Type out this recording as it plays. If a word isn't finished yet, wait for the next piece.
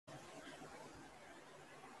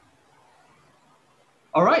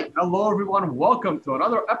All right. Hello, everyone. Welcome to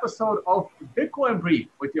another episode of Bitcoin Brief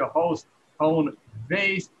with your host, Tone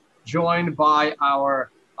Vays, joined by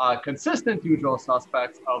our consistent usual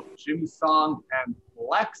suspects of Jim Song and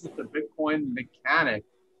Lex, the Bitcoin mechanic.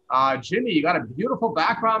 Jimmy, you got a beautiful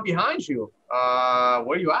background behind you. Where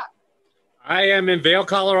are you at? I am in Vail,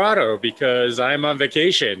 Colorado, because I'm on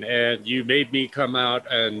vacation, and you made me come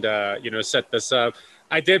out and set this up.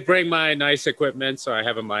 I did bring my nice equipment, so I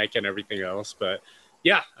have a mic and everything else. But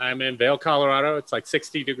yeah, I'm in Vail, Colorado. It's like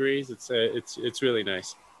 60 degrees. It's really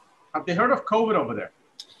nice. Have they heard of COVID over there?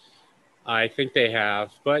 I think they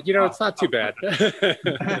have, but it's not too bad.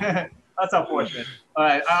 That's unfortunate. All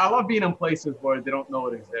right. I love being in places where they don't know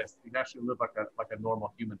it exists. You can actually live like a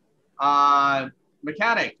normal human. Uh,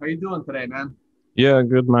 Mechanic, how you doing today, man? Yeah,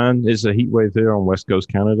 good man. It's a heat wave here on West Coast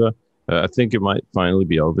Canada. I think it might finally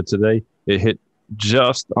be over today. It hit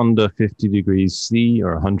just under 50 degrees C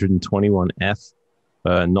or 121 F,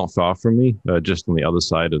 not far from me, just on the other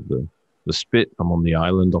side of the spit. I'm on the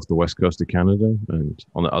island off the west coast of Canada, and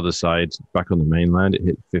on the other side, back on the mainland, it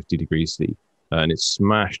hit 50 degrees C, and it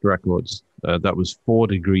smashed records. That was 4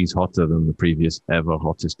 degrees hotter than the previous ever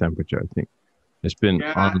hottest temperature, I think. It's been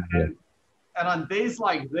Yeah, and on days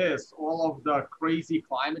like this, all of the crazy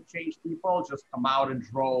climate change people just come out in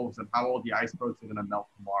droves and how all the icebergs are going to melt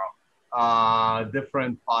tomorrow.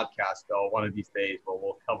 Different podcast though. One of these days, but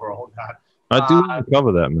we'll cover all that. I do want to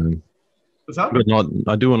cover that, man. What's up? But not.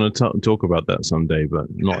 I do want to talk about that someday, but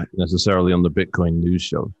not necessarily on the Bitcoin news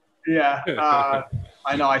show. Yeah,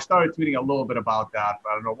 I know. I started tweeting a little bit about that, but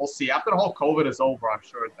I don't know. We'll see. After the whole COVID is over, I'm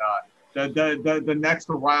sure the next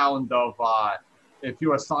round of if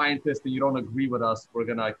you're a scientist and you don't agree with us, we're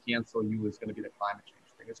gonna cancel you. Is gonna be the climate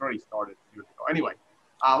change thing. It's already started years ago. Anyway,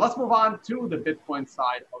 let's move on to the Bitcoin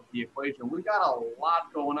side of the equation. We got a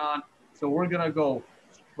lot going on, so we're gonna go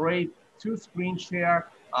straight to screen share.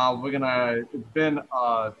 It's been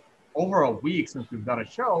over a week since we've done a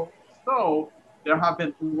show, so there have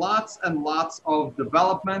been lots and lots of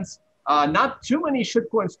developments. Not too many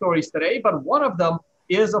shitcoin stories today, but one of them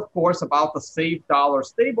is, of course, about the safe dollar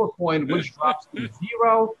stablecoin, which drops to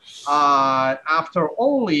zero after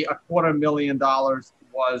only $250,000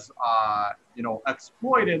 was,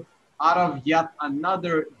 exploited out of yet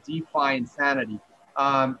another DeFi insanity.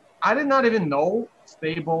 I did not even know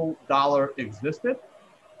stable dollar existed.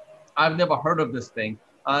 I've never heard of this thing.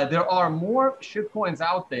 There are more shitcoins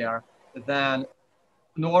out there than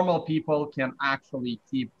normal people can actually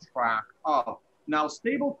keep track of. Now,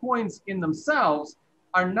 stable coins in themselves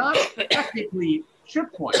are not technically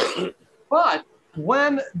shitcoins, but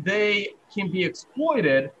when they can be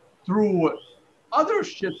exploited through other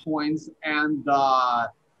shitcoins and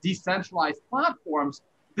decentralized platforms,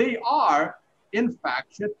 they are, in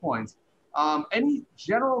fact, shitcoins. Any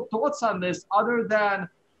general thoughts on this other than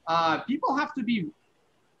people have to be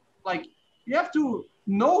like, you have to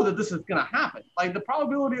know that this is going to happen. Like the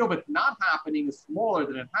probability of it not happening is smaller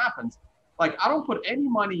than it happens. Like I don't put any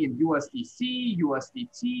money in USDC,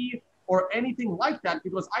 USDT, or anything like that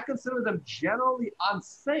because I consider them generally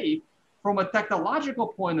unsafe from a technological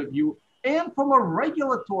point of view and from a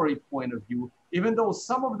regulatory point of view, even though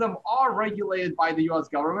some of them are regulated by the US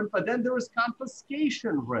government, but then there is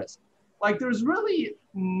confiscation risk. Like there's really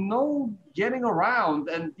no getting around,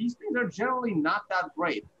 and these things are generally not that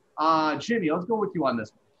great. Jimmy, let's go with you on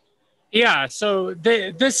this one. Yeah, so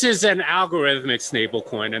this is an algorithmic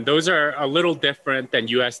stablecoin, and those are a little different than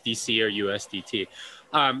USDC or USDT.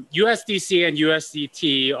 USDC and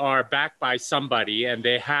USDT are backed by somebody, and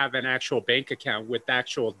they have an actual bank account with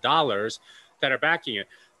actual dollars that are backing it.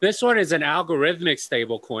 This one is an algorithmic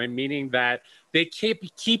stablecoin, meaning that they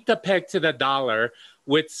keep the peg to the dollar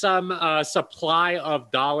with some supply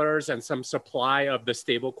of dollars and some supply of the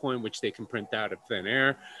stablecoin, which they can print out of thin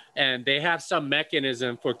air. And they have some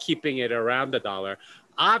mechanism for keeping it around the dollar.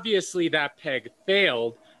 Obviously, that peg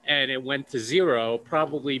failed and it went to zero,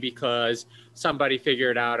 probably because somebody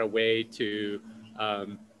figured out a way to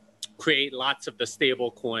create lots of the stable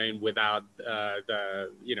coin without the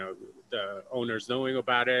owners knowing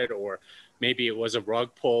about it, or maybe it was a rug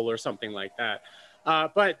pull or something like that.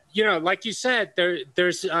 But like you said,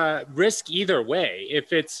 there's risk either way.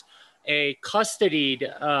 If it's a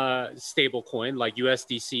custodied stable coin like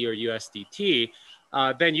USDC or USDT,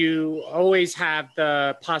 then you always have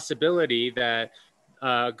the possibility that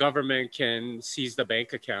government can seize the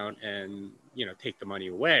bank account and take the money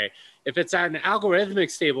away. If it's an algorithmic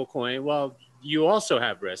stablecoin, well, you also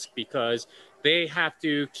have risk because they have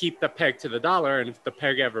to keep the peg to the dollar, and if the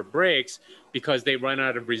peg ever breaks because they run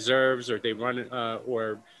out of reserves or they run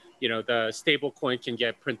the stable coin can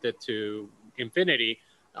get printed to infinity,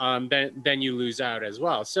 then you lose out as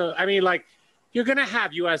well. So, I mean, like, you're going to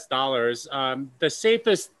have US dollars. The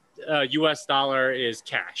safest US dollar is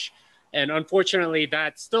cash. And unfortunately,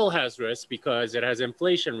 that still has risk because it has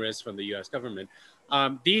inflation risk from the US government.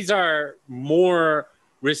 These are more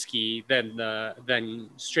risky than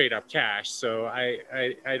straight up cash. So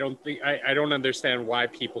I don't understand why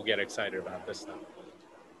people get excited about this stuff.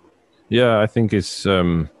 Yeah, I think it's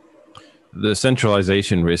the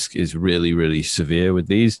centralization risk is really, really severe with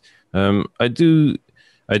these. I do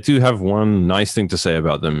have one nice thing to say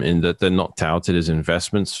about them in that they're not touted as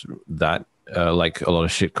investments that like a lot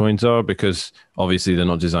of shitcoins are, because obviously they're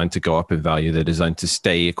not designed to go up in value. They're designed to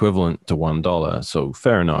stay equivalent to $1. So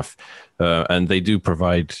fair enough. And they do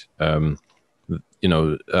provide, the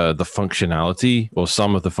functionality or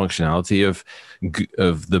some of the functionality of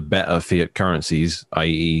the better fiat currencies,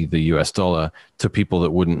 i.e. the US dollar, to people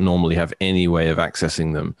that wouldn't normally have any way of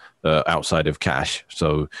accessing them outside of cash.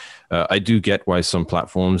 So I do get why some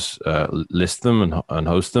platforms list them and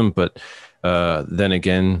host them, but then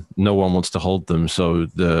again, no one wants to hold them. So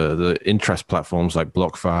the interest platforms like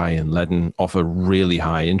BlockFi and Ledn offer really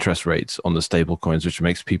high interest rates on the stable coins, which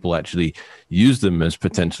makes people actually use them as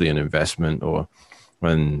potentially an investment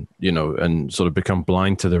and sort of become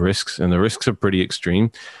blind to the risks. And the risks are pretty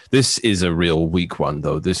extreme. This is a real weak one,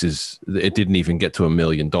 though. It didn't even get to $1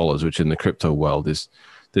 million, which in the crypto world this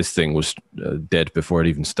thing was dead before it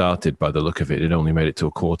even started by the look of it. It only made it to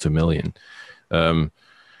 $250,000.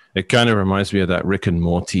 It kind of reminds me of that Rick and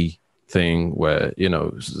Morty thing where,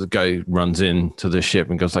 the guy runs into the ship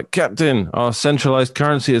and goes like, "Captain, our centralized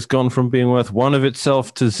currency has gone from being worth 1 of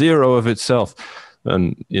itself to 0 of itself."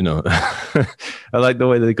 And, I like the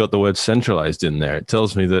way they got the word centralized in there. It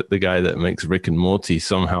tells me that the guy that makes Rick and Morty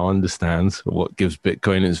somehow understands what gives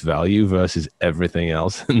Bitcoin its value versus everything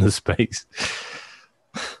else in the space.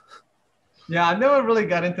 Yeah, I never really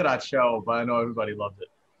got into that show, but I know everybody loved it.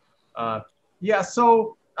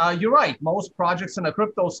 So you're right. Most projects in the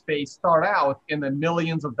crypto space start out in the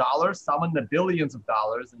millions of dollars, some in the billions of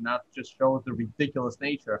dollars, and that just shows the ridiculous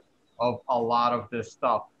nature of a lot of this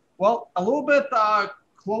stuff. Well, a little bit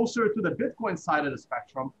closer to the Bitcoin side of the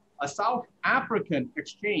spectrum, a South African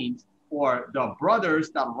exchange, or the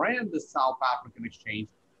brothers that ran the South African exchange,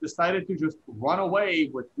 decided to just run away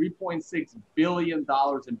with $3.6 billion in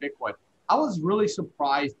Bitcoin. I was really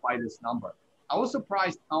surprised by this number. I was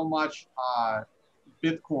surprised how much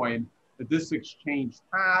Bitcoin that this exchange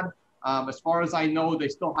had. As far as I know, they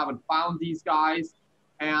still haven't found these guys.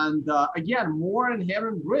 And again, more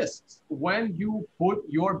inherent risks when you put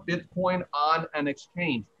your Bitcoin on an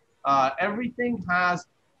exchange. Everything has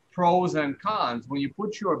pros and cons. When you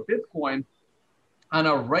put your Bitcoin on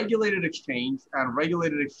a regulated exchange, and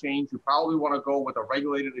regulated exchange, you probably want to go with a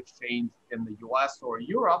regulated exchange in the US or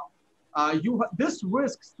Europe, this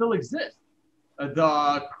risk still exists.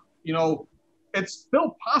 It's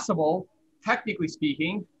still possible, technically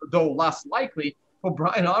speaking, though less likely, for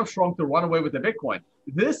Brian Armstrong to run away with the Bitcoin.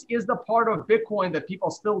 This is the part of Bitcoin that people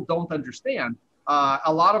still don't understand.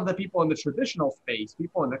 A lot of the people in the traditional space,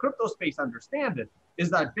 people in the crypto space understand it, is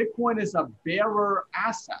that Bitcoin is a bearer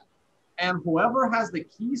asset. And whoever has the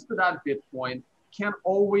keys to that Bitcoin can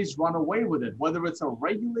always run away with it, whether it's a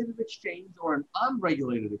regulated exchange or an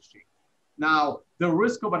unregulated exchange. Now, the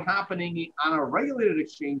risk of it happening on a regulated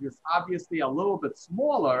exchange is obviously a little bit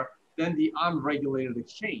smaller than the unregulated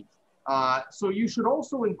exchange. So you should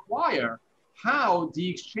also inquire how the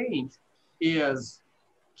exchange is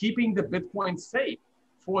keeping the Bitcoin safe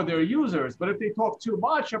for their users. But if they talk too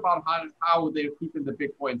much about how they're keeping the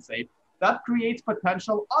Bitcoin safe, that creates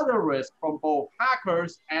potential other risk from both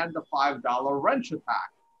hackers and the $5 wrench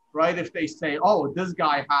attack, right? If they say, oh, this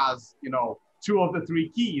guy has, 2 of the 3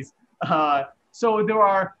 keys. So there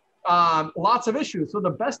are lots of issues. So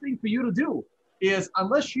the best thing for you to do is,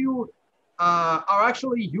 unless you are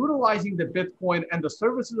actually utilizing the Bitcoin and the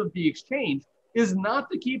services of the exchange, is not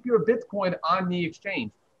to keep your Bitcoin on the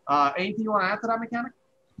exchange. Anything you want to add to that, Mechanic?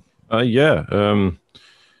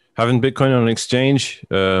 Having Bitcoin on an exchange,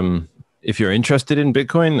 if you're interested in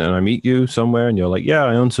Bitcoin and I meet you somewhere and you're like, yeah,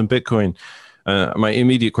 I own some Bitcoin, my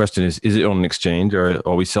immediate question is it on an exchange or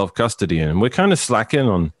are we self-custodying? And we're kind of slacking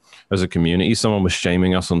on as a community. Someone was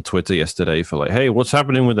shaming us on Twitter yesterday for like, hey, what's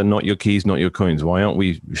happening with the not your keys, not your coins? Why aren't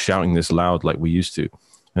we shouting this loud like we used to?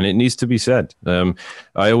 And it needs to be said. I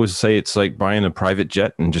always say it's like buying a private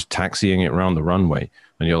jet and just taxiing it around the runway.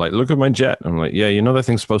 And you're like, look at my jet. I'm like, yeah, that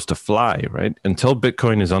thing's supposed to fly, right? Until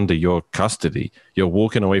Bitcoin is under your custody, you're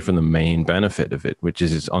walking away from the main benefit of it, which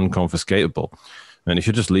is it's unconfiscatable. And if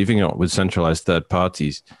you're just leaving it with centralized third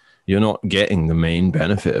parties, you're not getting the main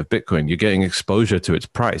benefit of Bitcoin. You're getting exposure to its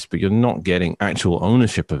price, but you're not getting actual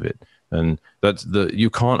ownership of it. And you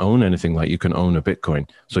can't own anything like you can own a Bitcoin.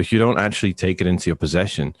 So if you don't actually take it into your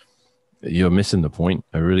possession, you're missing the point.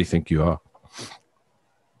 I really think you are.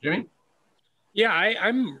 Jimmy? Yeah,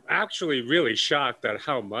 I'm actually really shocked at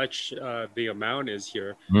how much the amount is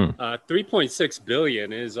here. 3.6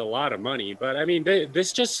 billion is a lot of money, but I mean,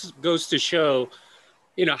 this just goes to show,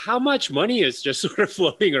 how much money is just sort of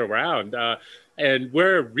floating around. And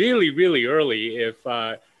we're really, really early. If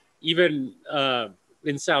even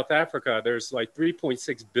in South Africa, there's like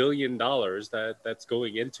 $3.6 billion that's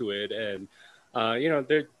going into it. And,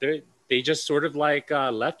 they just sort of like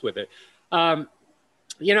left with it.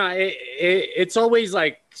 It's always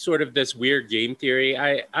like sort of this weird game theory.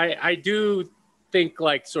 I do think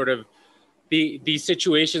like sort of these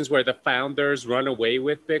situations where the founders run away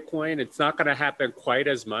with Bitcoin, it's not going to happen quite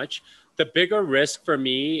as much. The bigger risk for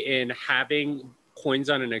me in having coins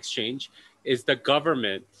on an exchange is the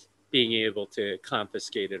government being able to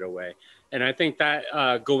confiscate it away. And I think that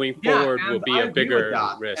going forward will be a bigger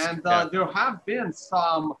risk. And there have been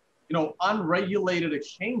some, unregulated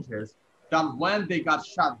exchanges that when they got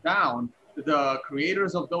shut down, the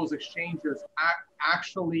creators of those exchanges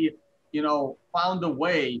actually, found a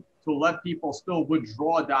way to let people still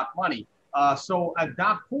withdraw that money. So at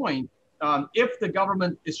that point, if the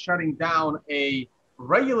government is shutting down a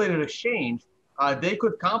regulated exchange, they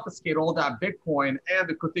could confiscate all that Bitcoin, and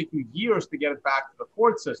it could take you years to get it back to the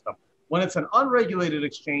court system. When it's an unregulated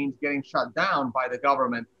exchange getting shut down by the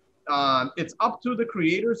government, it's up to the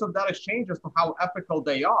creators of that exchange as to how ethical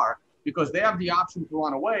they are, because they have the option to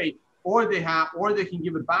run away, or they can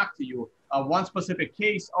give it back to you. One specific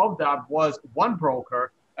case of that was one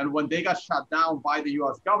broker, and when they got shut down by the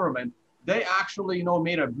U.S. government, they actually,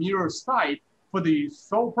 made a mirror site for the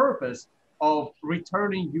sole purpose of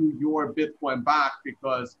returning you your Bitcoin back,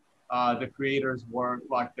 because the creators were,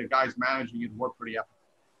 like the guys managing it, were pretty ethical.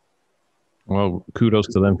 Well, kudos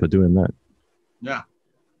to them for doing that. Yeah.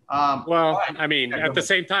 Right. I mean, at the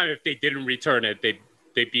same time, if they didn't return it,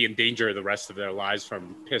 they'd be in danger the rest of their lives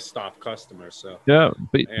from pissed off customers. So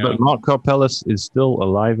but Mark Karpelès is still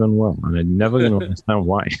alive and well, and I'm never going to understand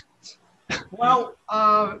why. Well,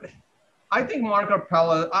 I think Mark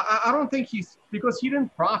Karpelès, I don't think because he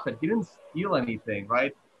didn't profit, he didn't steal anything,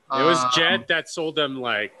 right? It was Jed that sold them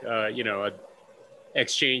like a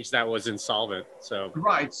exchange that was insolvent. So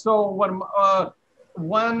right. So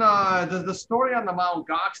when the story on the Mt.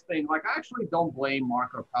 Gox thing, like, I actually don't blame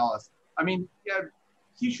Mark Karpelès. I mean, yeah,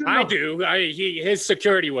 he should. I do. His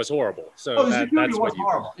security was horrible. So his security was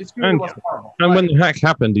horrible. His security was horrible. And when the hack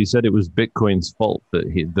happened, he said it was Bitcoin's fault that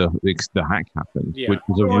the hack happened, which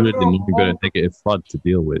was a really good negative flood to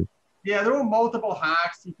deal with. Yeah, there were multiple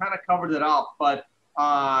hacks. He kind of covered it up, but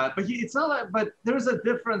it's not like. But there's a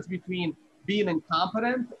difference between being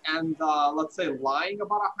incompetent and let's say lying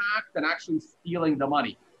about a hack than actually stealing the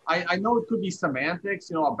money. I know it could be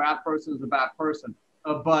semantics. A bad person is a bad person.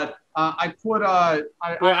 But I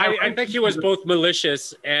think he was both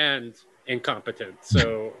malicious and incompetent.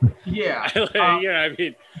 So yeah, I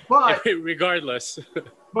mean, but regardless.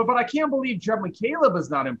 but I can't believe Jeb McCaleb is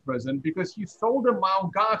not in prison, because he sold a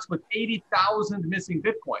Mt. Gox with 80,000 missing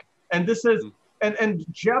Bitcoin, and this is and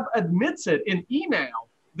Jeb admits it in email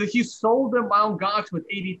that he sold a Mt. Gox with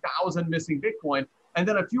 80,000 missing Bitcoin, and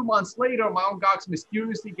then a few months later, Mt. Gox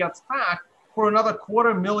mysteriously gets hacked for another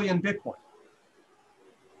 250,000 Bitcoin.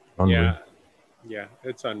 Unreal. Yeah,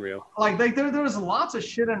 it's unreal. Like there's lots of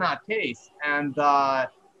shit in that case, and that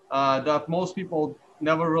most people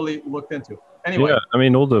never really looked into. Anyway, yeah, I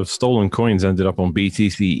mean, all the stolen coins ended up on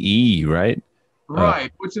BTCE, right?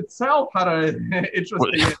 Right, which itself had an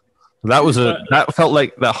interesting. That felt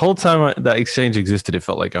like that whole time that exchange existed. It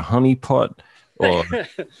felt like a honeypot, or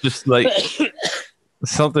just like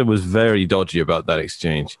something was very dodgy about that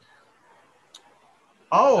exchange.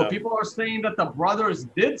 Oh, people are saying that the brothers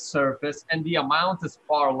did surface and the amount is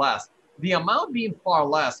far less. The amount being far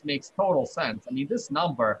less makes total sense. I mean, this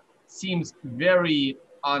number seems very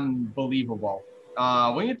unbelievable.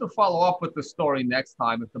 We need to follow up with the story next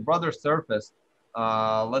time. If the brothers surface,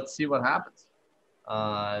 let's see what happens.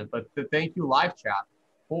 But thank you, live chat,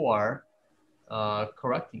 for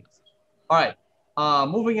correcting us. All right,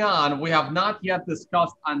 moving on. We have not yet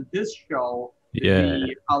discussed on this show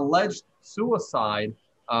the alleged suicide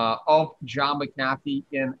of John McAfee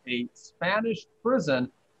in a Spanish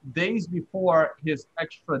prison days before his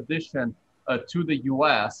extradition to the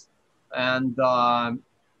U.S. And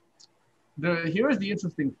here's the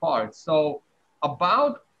interesting part. So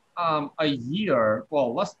about a year,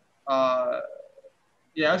 well,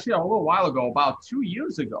 actually a little while ago, about 2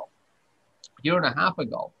 years ago, year and a half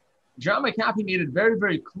ago, John McAfee made it very,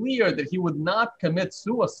 very clear that he would not commit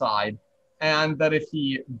suicide, and that if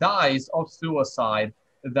he dies of suicide,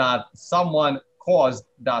 that someone caused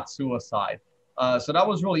that suicide. So that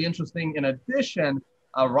was really interesting. In addition,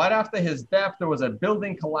 right after his death, there was a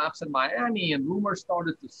building collapse in Miami, and rumors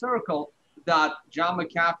started to circle that John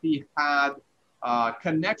McAfee had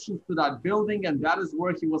connections to that building, and that is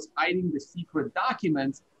where he was hiding the secret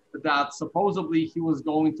documents that supposedly he was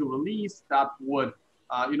going to release that would,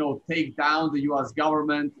 take down the U.S.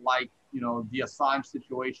 government, like, the Assange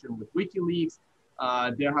situation with WikiLeaks.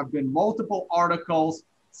 There have been multiple articles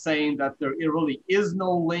saying that there really is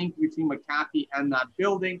no link between McAfee and that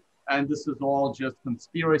building, and this is all just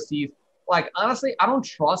conspiracies. Like, honestly, I don't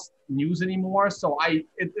trust news anymore, so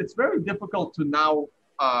it's very difficult to now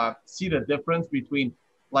see the difference between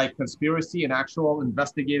like conspiracy and actual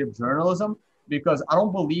investigative journalism, because I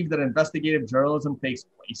don't believe that investigative journalism takes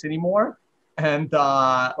place anymore. And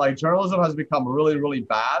like journalism has become really, really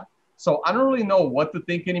bad. So I don't really know what to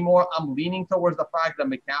think anymore. I'm leaning towards the fact that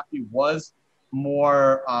McAfee was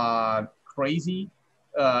more crazy.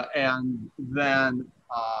 And then,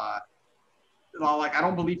 like, I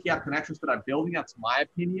don't believe he had connections to that building. That's my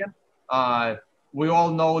opinion. We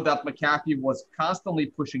all know that McAfee was constantly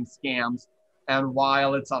pushing scams. And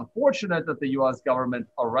while it's unfortunate that the US government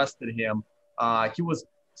arrested him, he was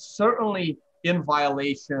certainly in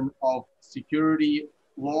violation of security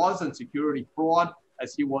laws and security fraud,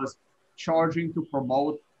 as he was charging to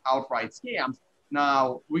promote outright scams.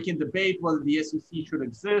 Now, we can debate whether the SEC should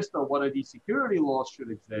exist or whether these security laws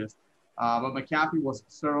should exist, but McAfee was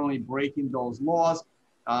certainly breaking those laws.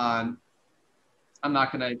 I'm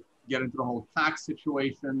not going to get into the whole tax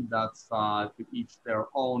situation. That's to each their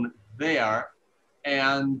own there.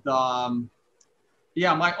 And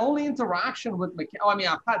yeah, my only interaction with McAfee,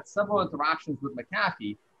 I've had several interactions with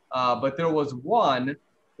McAfee, but there was one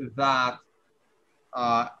that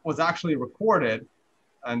was actually recorded,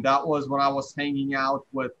 and that was when I was hanging out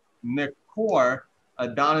with Nick Core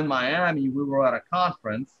down in Miami. We were at a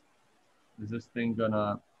conference. Is this thing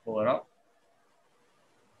gonna pull it up?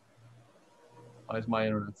 Why is my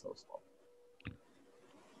internet so slow?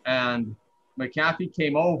 And McAfee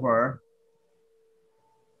came over.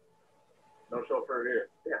 No chauffeur here.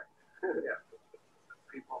 Yeah. Yeah.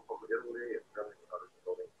 People from Italy and from other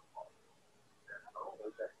buildings.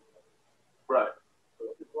 Right.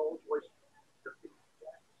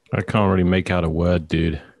 I can't really make out a word,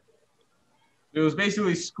 dude. It was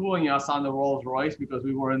basically schooling us on the Rolls Royce because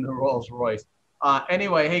we were in the Rolls Royce.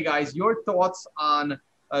 Anyway, hey guys, your thoughts on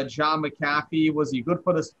John McAfee? Was he good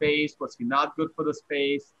for the space? Was he not good for the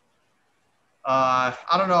space? I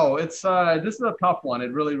don't know. It's this is a tough one.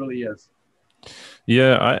 It really, really is.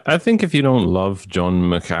 Yeah, I think if you don't love John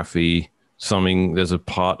McAfee, there's a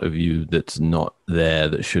part of you that's not there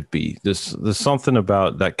that should be. There's something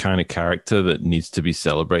about that kind of character that needs to be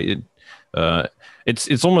celebrated.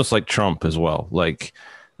 It's almost like Trump as well. Like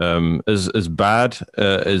as bad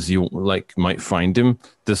as you like might find him,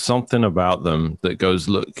 there's something about them that goes,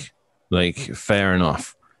 look, like fair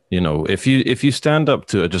enough. If you stand up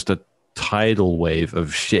to just a tidal wave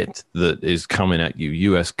of shit that is coming at you,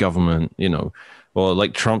 U.S. government, or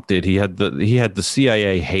like Trump did, he had the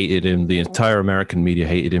CIA hated him, the entire American media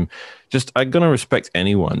hated him. Just, I'm gonna respect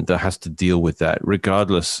anyone that has to deal with that,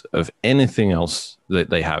 regardless of anything else that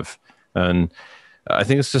they have. And I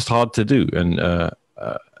think it's just hard to do,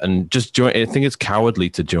 and just join. I think it's cowardly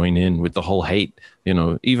to join in with the whole hate.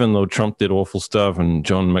 Even though Trump did awful stuff and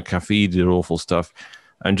John McAfee did awful stuff,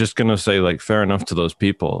 I'm just gonna say, like, fair enough to those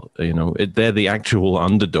people. They're the actual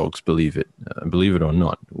underdogs. Believe it or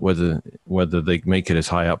not, whether they make it as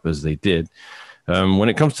high up as they did. When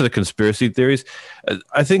it comes to the conspiracy theories,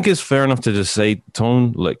 I think it's fair enough to just say,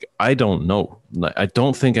 Tone, like, I don't know. Like, I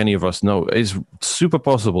don't think any of us know. It's super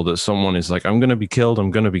possible that someone is like, I'm going to be killed.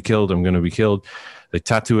 I'm going to be killed. I'm going to be killed. They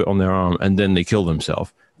tattoo it on their arm and then they kill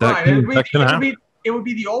themselves. It would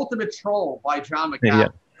be the ultimate troll by John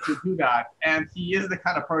McAfee to do that. And he is the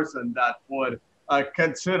kind of person that would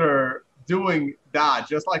consider doing that,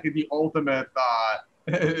 just like the ultimate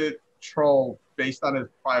troll based on his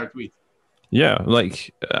prior tweets. Yeah,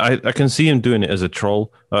 like I can see him doing it as a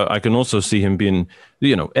troll. I can also see him being,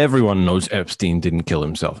 everyone knows Epstein didn't kill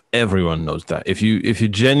himself. Everyone knows that. If you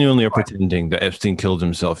genuinely are pretending that Epstein killed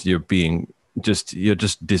himself, you're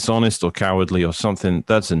just dishonest or cowardly or something.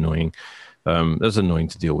 That's annoying. That's annoying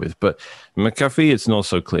to deal with. But McAfee, it's not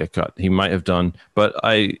so clear cut. He might have done, but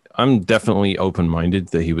I'm definitely open-minded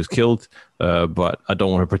that he was killed. But I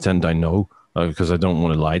don't want to pretend I know because I don't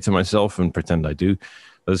want to lie to myself and pretend I do.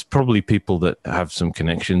 There's probably people that have some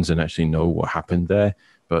connections and actually know what happened there.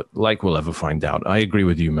 but like we'll ever find out. I agree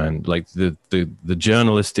with you, man. Like the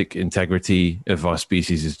journalistic integrity of our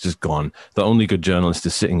species is just gone. The only good journalist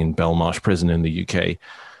is sitting in Belmarsh prison in the UK,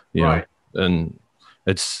 you know, and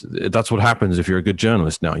that's what happens if you're a good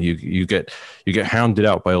journalist now. You get hounded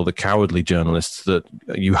out by all the cowardly journalists that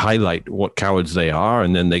you highlight what cowards they are,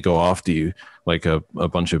 and then they go after you like a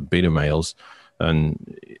bunch of beta males,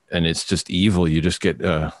 and it's just evil. You just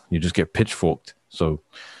get pitchforked. So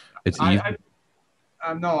it's evil.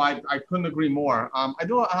 No, I couldn't agree more. I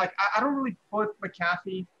don't really put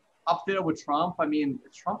McAfee up there with Trump. I mean,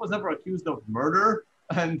 Trump was never accused of murder,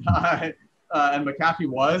 and McAfee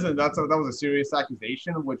was, and that was a serious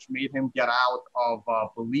accusation, which made him get out of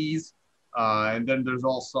Belize. And then there's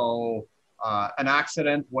also an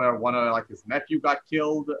accident where one of his nephew got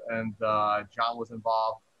killed, and John was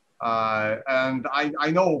involved. And I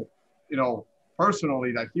know,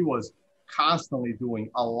 personally that he was constantly doing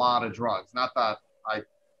a lot of drugs. Not that I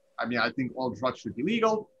think all drugs should be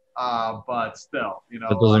legal, but still,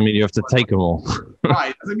 that doesn't mean you have to take them all.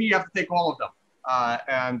 Right, doesn't mean you have to take all of them. I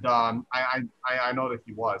know that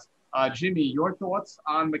he was. Jimmy, your thoughts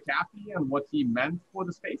on McAfee and what he meant for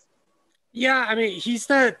the space? Yeah, I mean, he's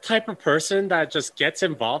the type of person that just gets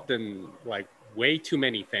involved in way too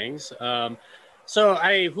many things. So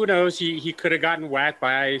who knows? He could have gotten whacked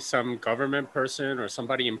by some government person or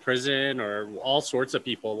somebody in prison or all sorts of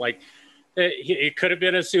people. It could have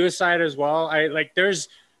been a suicide as well.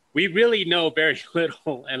 We really know very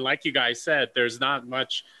little, and like you guys said, there's not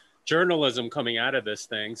much journalism coming out of this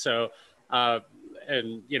thing. So,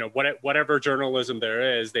 whatever journalism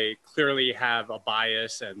there is, they clearly have a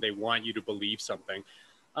bias and they want you to believe something.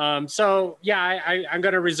 So yeah, I'm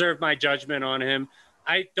going to reserve my judgment on him.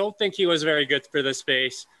 I don't think he was very good for the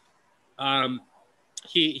space.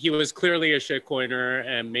 He was clearly a shitcoiner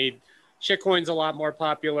and made shitcoins a lot more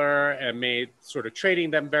popular and made sort of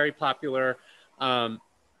trading them very popular. Not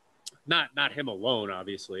him alone,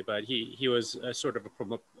 obviously, but he was a sort of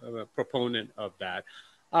a proponent of that.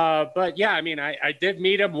 But yeah, I mean, I did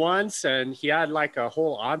meet him once, and he had a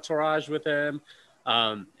whole entourage with him.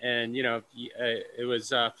 It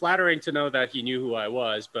was flattering to know that he knew who I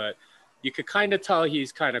was, but you could kind of tell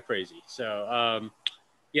he's kind of crazy. So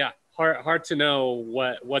yeah, hard to know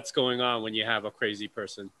what's going on when you have a crazy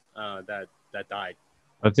person that died.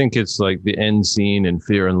 I think it's like the end scene in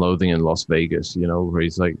Fear and Loathing in Las Vegas, where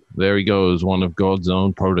he's like, there he goes, one of God's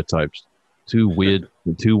own prototypes. Too weird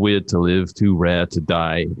to live, too rare to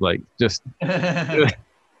die. Just.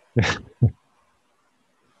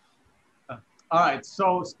 All right.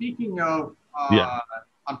 So speaking of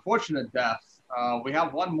unfortunate deaths, we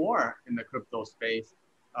have one more in the crypto space.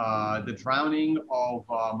 The drowning of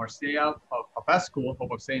Marcia Popescu.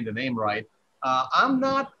 Hope I'm saying the name right. I'm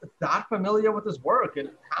not that familiar with his work.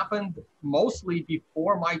 It happened mostly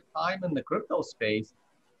before my time in the crypto space.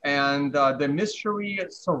 And the mystery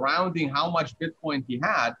surrounding how much Bitcoin he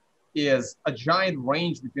had is a giant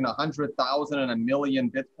range between 100,000 and 1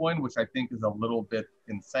 million Bitcoin, which I think is a little bit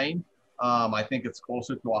insane. I think it's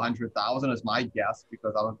closer to 100,000 is my guess,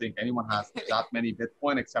 because I don't think anyone has that many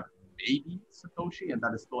Bitcoin except maybe Satoshi, and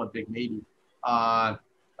that is still a big maybe.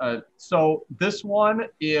 So this one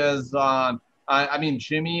is,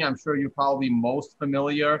 Jimmy, I'm sure you're probably most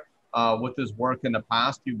familiar with his work in the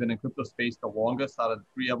past. You've been in crypto space the longest out of the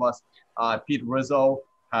three of us. Pete Rizzo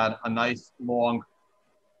had a nice long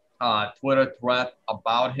Twitter thread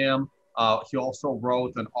about him. He also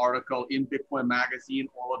wrote an article in Bitcoin Magazine.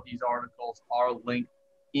 All of these articles are linked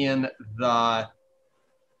in the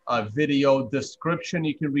video description.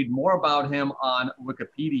 You can read more about him on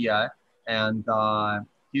Wikipedia. And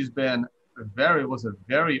he's been was a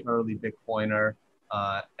very early Bitcoiner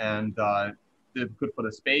and did good for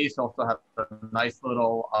the space. Also had a nice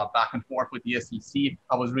little back and forth with the SEC.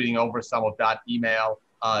 I was reading over some of that email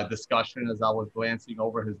discussion as I was glancing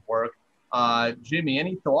over his work. Jimmy,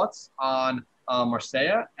 any thoughts on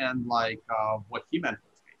Marcia and what he meant for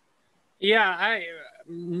the space? Yeah,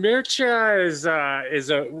 Mircea is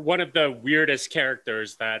one of the weirdest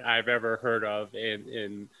characters that I've ever heard of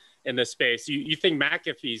in the space. You think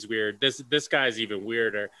McAfee's weird. This guy's even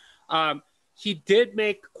weirder. He did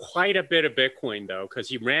make quite a bit of Bitcoin, though, because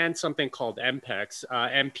he ran something called MPEX,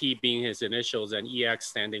 MP being his initials and EX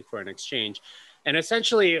standing for an exchange. And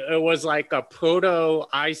essentially, it was like a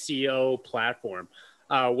proto-ICO platform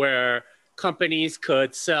where companies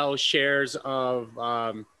could sell shares of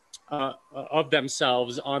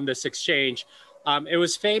themselves on this exchange. It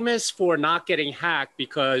was famous for not getting hacked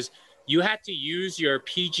because you had to use your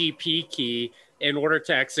PGP key in order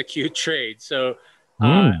to execute trades. So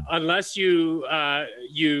unless you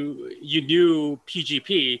knew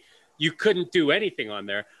PGP, you couldn't do anything on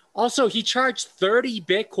there. Also, he charged 30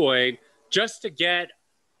 Bitcoin just to get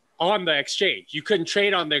on the exchange. You couldn't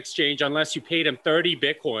trade on the exchange unless you paid him 30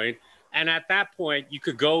 Bitcoin. And at that point, you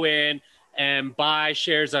could go in and buy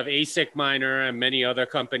shares of ASIC Miner and many other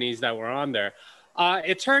companies that were on there.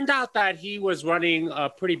 It turned out that he was running a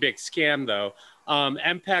pretty big scam, though.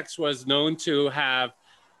 MPEX was known to have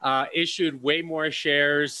issued way more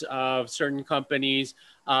shares of certain companies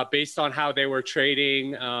based on how they were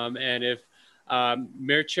trading. And if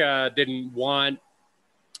Mircea didn't want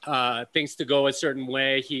things to go a certain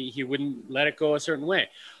way, he wouldn't let it go a certain way.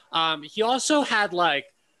 He also had like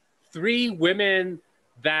 3 women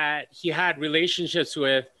that he had relationships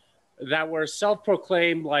with that were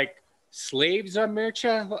self-proclaimed like slaves of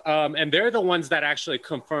Mircea. And they're the ones that actually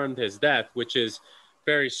confirmed his death, which is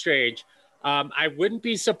very strange. I wouldn't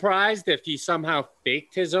be surprised if he somehow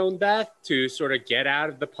faked his own death to sort of get out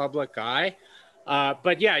of the public eye.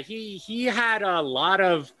 But yeah, he had a lot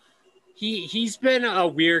of, he's been a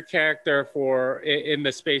weird character in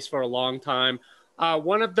the space for a long time.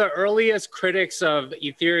 One of the earliest critics of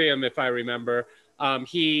Ethereum, if I remember,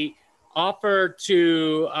 he offered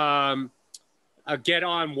to get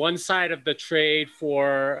on one side of the trade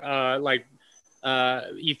for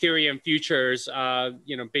Ethereum futures,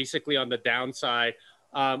 basically on the downside.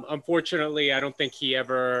 Unfortunately, I don't think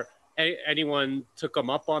anyone took him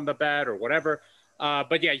up on the bet or whatever.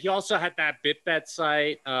 But yeah, he also had that BitBet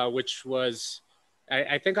site, which was,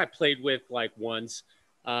 I think I played with like once,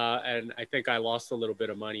 and I think I lost a little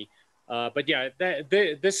bit of money. But yeah,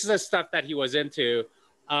 this is the stuff that he was into.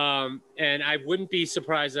 And I wouldn't be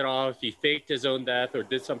surprised at all if he faked his own death or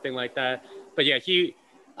did something like that. But yeah,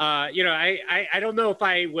 I don't know if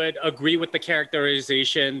I would agree with the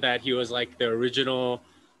characterization that he was like the original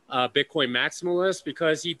Bitcoin maximalist,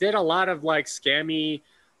 because he did a lot of like scammy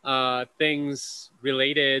things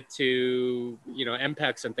related to,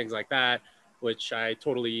 MPEX and things like that, which I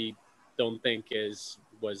totally don't think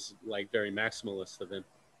was like very maximalist of him.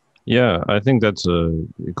 Yeah, I think that's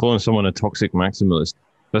calling someone a toxic maximalist.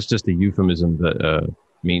 That's just a euphemism that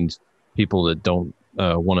means people that don't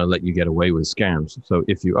want to let you get away with scams. So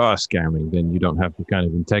if you are scamming, then you don't have the kind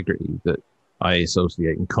of integrity that I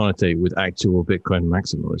associate and connotate with actual Bitcoin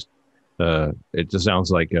maximalist. It just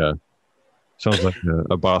sounds like a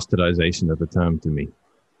bastardization of the term to me.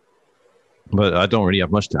 But I don't really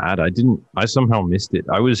have much to add. I somehow missed it.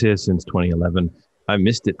 I was here since 2011. I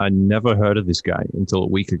missed it. I never heard of this guy until a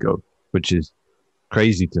week ago, which is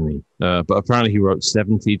crazy to me. But apparently he wrote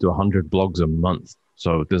 70 to 100 blogs a month.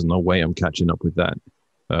 So there's no way I'm catching up with that.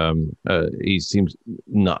 He seems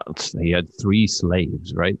nuts. He had 3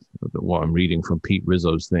 slaves, right? What I'm reading from Pete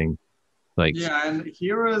Rizzo's thing. Yeah, and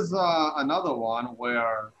here is another one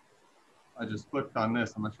where I just clicked on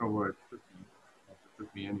this. I'm not sure where it took me. It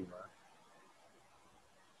took me anywhere.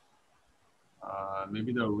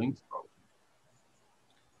 Maybe there are links broken.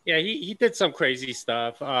 Yeah, he did some crazy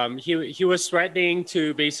stuff. He was threatening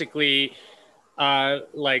to basically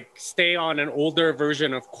stay on an older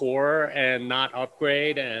version of Core and not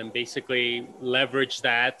upgrade, and basically leverage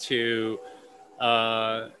that to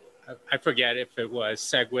I forget if it was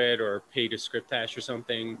SegWit or pay to script hash or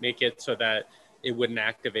something, make it so that it wouldn't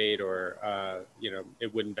activate or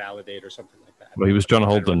it wouldn't validate or something like that. Well, he was trying to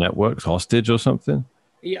hold the networks hostage or something.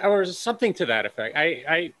 Yeah, or something to that effect.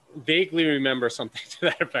 I vaguely remember something to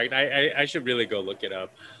that effect. I should really go look it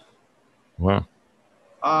up. Wow.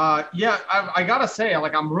 Yeah, I gotta say,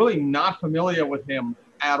 I'm really not familiar with him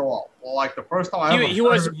at all. Well, like the first time he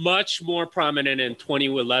was much more prominent in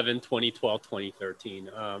 2011, 2012, 2013.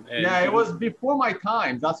 Yeah, it was before my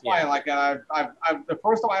time. That's why, the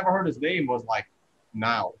first time I ever heard his name was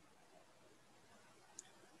now.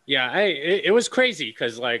 Yeah, it was crazy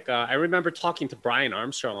because I remember talking to Brian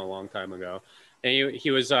Armstrong a long time ago, and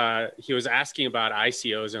he was asking about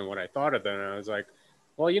ICOs and what I thought of them. And I was like,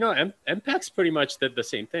 well, MPEX pretty much did the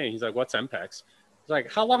same thing. He's like, what's MPEX? He's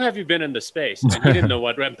like, how long have you been in the space? And he didn't know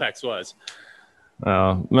what MPEX was.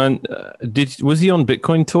 Man, was he on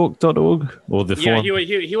BitcoinTalk.org or the forum?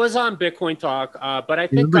 Yeah, he was on Bitcoin Talk, but I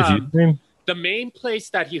think the main place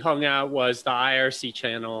that he hung out was the IRC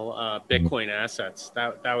channel, Bitcoin Assets.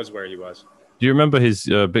 That was where he was. Do you remember his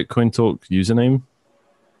Bitcoin Talk username?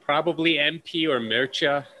 Probably MP or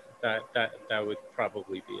Mircea. That would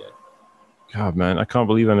probably be it. God, man, I can't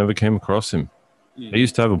believe I never came across him. I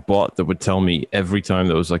used to have a bot that would tell me every time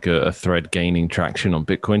there was a thread gaining traction on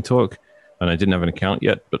Bitcoin Talk, and I didn't have an account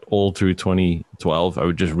yet, but all through 2012, I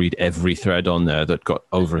would just read every thread on there that got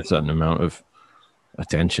over a certain amount of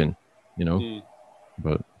attention,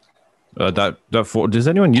 But That for does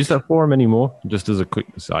anyone use that forum anymore? Just as a quick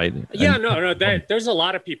aside. Yeah, no. There's a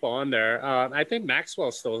lot of people on there. I think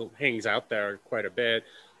Maxwell still hangs out there quite a bit.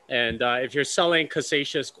 And if you're selling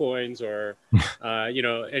Casacious coins or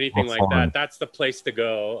anything like that, that's the place to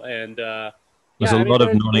go. And there's a lot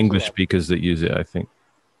of non-English speakers that use it, I think.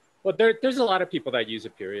 Well, there's a lot of people that use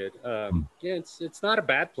it. Period. Yeah, it's not a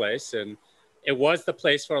bad place, and it was the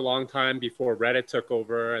place for a long time before Reddit took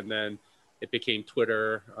over, and then it became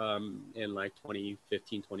Twitter in like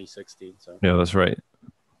 2015, 2016. So yeah, that's right.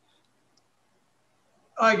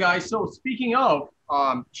 All right, guys. So speaking of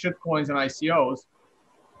shitcoins and ICOs,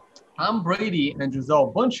 Tom Brady and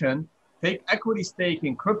Gisele Bündchen take equity stake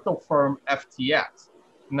in crypto firm FTX.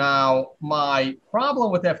 Now, my problem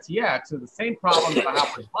with FTX is the same problem that I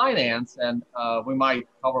have with Binance, and we might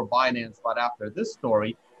cover Binance right after this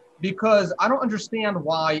story, because I don't understand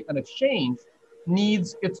why an exchange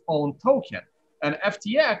needs its own token. And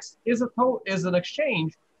FTX is an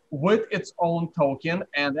exchange with its own token,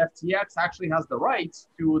 and FTX actually has the rights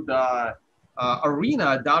to the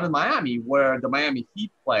arena down in Miami where the Miami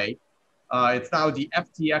Heat play. It's now the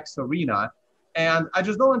FTX Arena, and I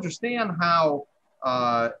just don't understand how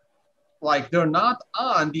they're not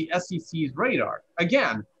on the SEC's radar.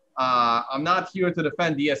 Again, I'm not here to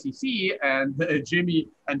defend the SEC, and Jimmy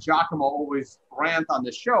and Giacomo always rant on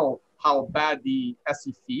the show how bad the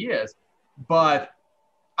SEC is. But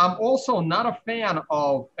I'm also not a fan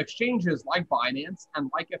of exchanges like Binance and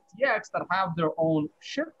like FTX that have their own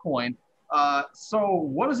shitcoin. So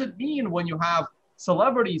what does it mean when you have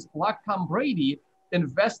celebrities like Tom Brady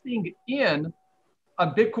investing in a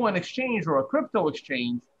Bitcoin exchange or a crypto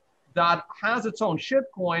exchange that has its own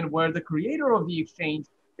shitcoin, where the creator of the exchange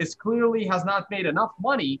has not made enough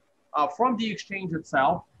money from the exchange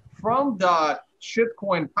itself, from the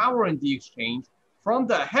shitcoin powering the exchange, from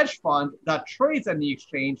the hedge fund that trades in the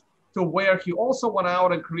exchange, to where he also went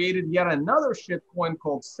out and created yet another shitcoin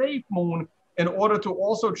called SafeMoon in order to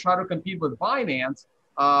also try to compete with Binance.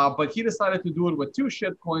 But he decided to do it with two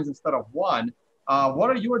shitcoins instead of one. What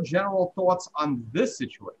are your general thoughts on this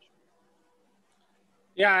situation?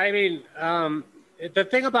 Yeah, I mean, the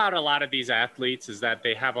thing about a lot of these athletes is that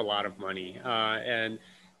they have a lot of money. And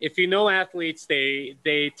if you know athletes, they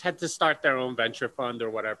tend to start their own venture fund or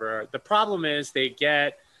whatever. The problem is they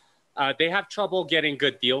have trouble getting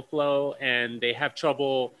good deal flow, and they have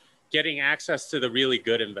trouble getting access to the really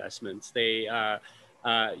good investments. They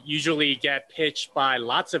usually get pitched by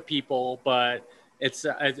lots of people, but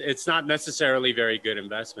it's not necessarily very good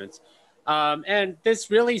investments. And this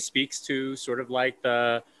really speaks to sort of like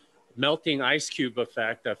the melting ice cube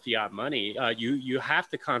effect of fiat money. You have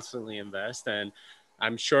to constantly invest, and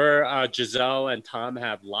I'm sure Gisele and Tom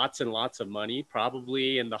have lots and lots of money,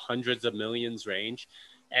 probably in the hundreds of millions range,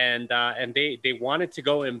 and they wanted to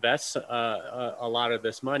go invest a lot of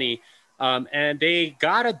this money, and they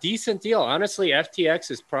got a decent deal. Honestly,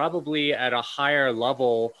 FTX is probably at a higher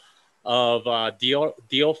level of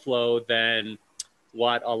deal flow than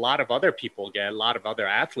what a lot of other people get, a lot of other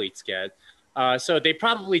athletes get. So they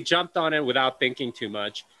probably jumped on it without thinking too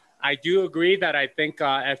much. I do agree that I think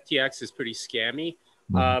FTX is pretty scammy,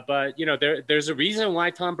 but there's a reason why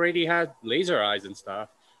Tom Brady had laser eyes and stuff.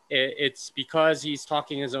 It's because he's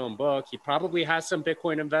talking his own book. He probably has some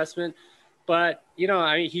Bitcoin investment, but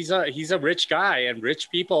I mean, he's a rich guy, and rich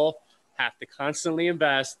people have to constantly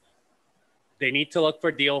invest. They need to look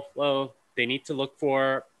for deal flow. They need to look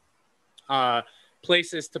for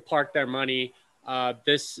places to park their money.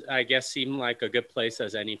 This, I guess, seemed like a good place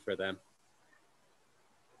as any for them.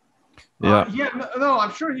 Yeah. No,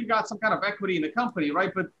 I'm sure he got some kind of equity in the company,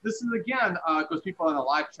 right? But this is, again, because people in the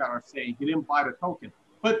live chat are saying he didn't buy the token.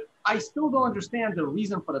 But I still don't understand the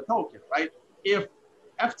reason for the token, right? If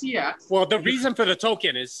FTX... Well, the reason for the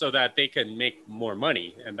token is so that they can make more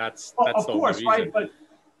money, and that's of the course, only reason. Right?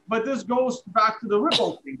 But this goes back to the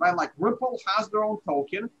Ripple thing, right? Like, Ripple has their own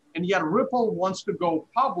token, and yet Ripple wants to go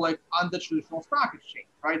public on the traditional stock exchange,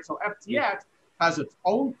 right? So FTX has its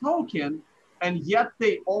own token, and yet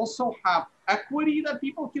they also have equity that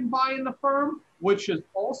people can buy in the firm, which is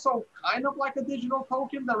also kind of like a digital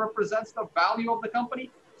token that represents the value of the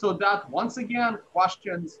company. So that, once again,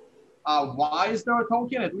 questions why is there a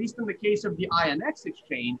token? At least in the case of the INX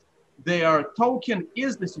exchange, their token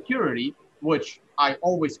is the security, which I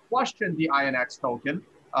always question the INX token.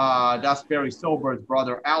 That's Barry Silbert's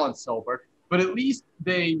brother, Alan Silbert. But at least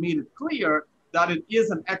they made it clear that it is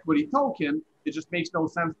an equity token. It just makes no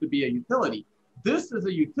sense to be a utility. This is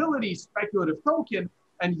a utility speculative token,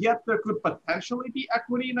 and yet there could potentially be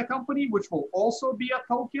equity in a company, which will also be a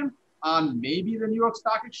token on maybe the New York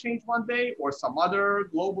Stock Exchange one day or some other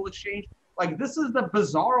global exchange. Like, this is the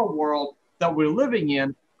bizarre world that we're living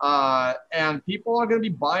in, and people are going to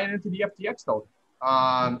be buying into the FTX token.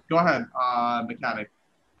 Go ahead, Mechanic.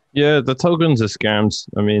 Yeah, the tokens are scams.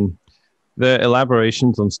 I mean, they're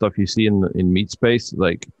elaborations on stuff you see in meat space,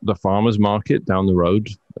 like the farmers market down the road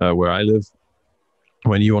where I live.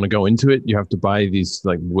 When you want to go into it, you have to buy these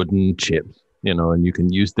like wooden chips, and you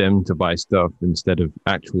can use them to buy stuff instead of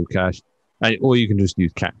actual cash, or you can just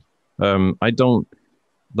use cash. I don't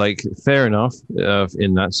like, fair enough.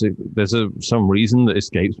 In that, so there's some reason that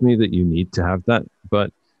escapes me that you need to have that, but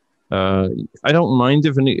I don't mind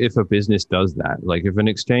if a business does that. Like, if an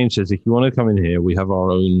exchange says, if you want to come in here, we have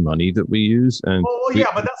our own money that we use, and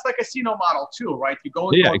yeah, but that's like a casino model too, right? You go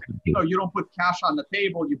into a casino, you don't put cash on the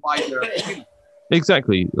table, you buy their exchange.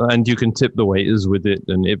 Exactly, and you can tip the waiters with it,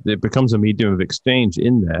 and it becomes a medium of exchange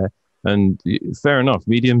in there. And fair enough,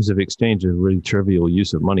 mediums of exchange are really trivial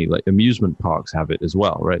use of money. Like amusement parks have it as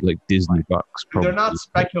well, right? Like Disney bucks. They're not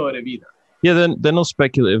speculative either. Yeah, they're not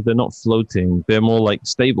speculative. They're not floating. They're more like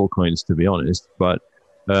stable coins, to be honest. But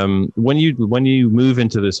when you move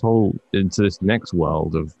into this next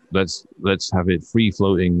world of let's have it free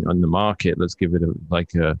floating on the market. Let's give it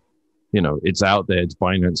it's out there. It's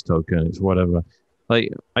Binance token. It's whatever.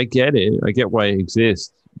 Like, I get it. I get why it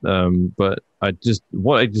exists. But I just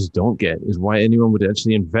don't get is why anyone would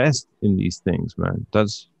actually invest in these things, man. It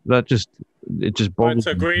just boggles. Well, it's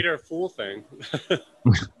a greater fool thing.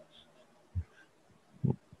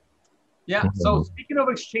 Yeah. So speaking of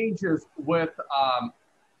exchanges with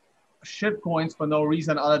shitcoins for no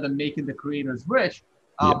reason other than making the creators rich,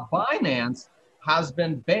 Binance has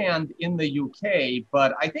been banned in the UK,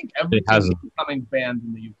 but I think everything is becoming banned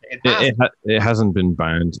in the UK. It hasn't been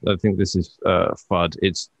banned. I think this is FUD.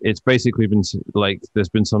 It's basically been like there's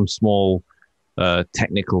been some small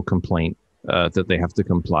technical complaint that they have to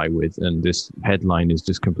comply with, and this headline is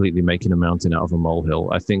just completely making a mountain out of a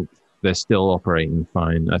molehill. I think they're still operating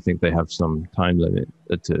fine. I think they have some time limit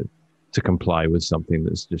to comply with something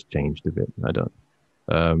that's just changed a bit.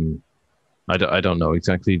 I don't know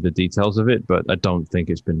exactly the details of it, but I don't think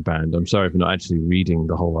it's been banned. I'm sorry for not actually reading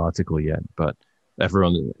the whole article yet, but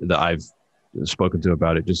everyone that I've spoken to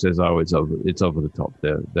about it just says, "Oh, it's over the top."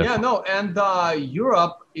 And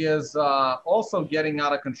Europe is also getting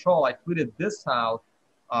out of control. I tweeted this out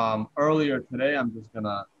earlier today. I'm just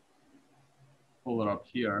gonna pull it up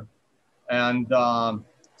here, and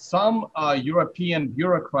some European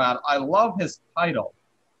bureaucrat. I love his title.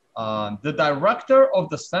 The director of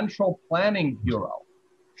the Central Planning Bureau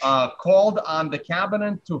called on the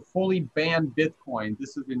cabinet to fully ban Bitcoin.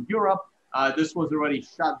 This is in Europe. This was already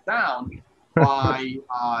shut down by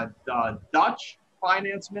the Dutch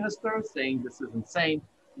finance minister, saying this is insane.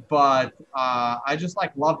 But I just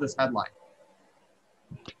love this headline.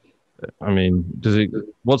 I mean,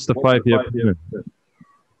 what's the 5-year period?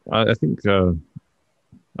 I think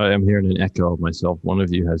I am hearing an echo of myself. One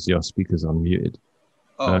of you has your speakers unmuted.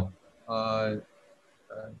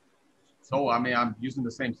 So, I mean, I'm using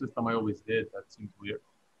the same system I always did. That seems weird.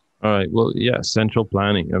 All right. Well, yeah, central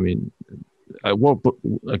planning. I mean, what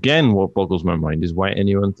boggles my mind is why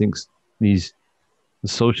anyone thinks these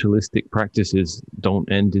socialistic practices don't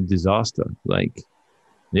end in disaster. Like,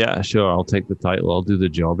 yeah, sure, I'll take the title. I'll do the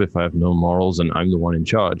job if I have no morals and I'm the one in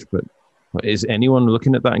charge. But is anyone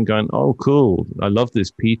looking at that and going, oh, cool, I love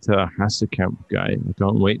this Peter Hassekamp guy. I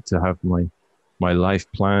can't wait to have my life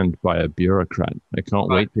planned by a bureaucrat. I can't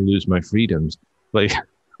wait to lose my freedoms. Like,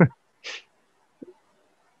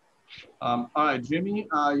 all right, Jimmy,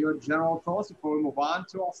 your general thoughts before we move on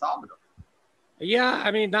to El Salvador. Yeah, I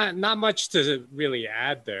mean, not much to really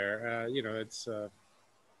add there. It's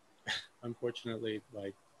unfortunately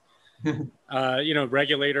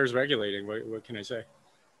regulators regulating. What can I say?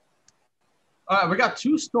 All right, we got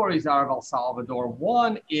two stories out of El Salvador.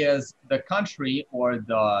 One is the country, or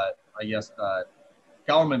the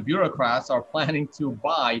government bureaucrats are planning to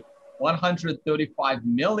buy $135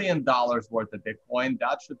 million worth of Bitcoin.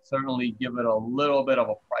 That should certainly give it a little bit of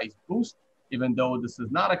a price boost, even though this is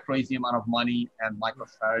not a crazy amount of money and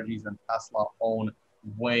MicroStrategies and Tesla own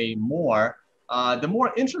way more. The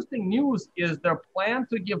more interesting news is their plan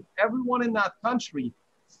to give everyone in that country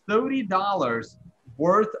 $30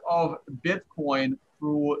 worth of Bitcoin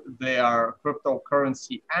through their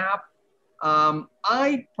cryptocurrency app.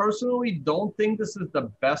 I personally don't think this is the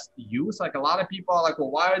best use. Like, a lot of people are like, well,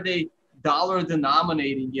 why are they dollar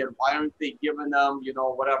denominating it? Why aren't they giving them,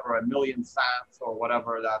 whatever, 1 million sats or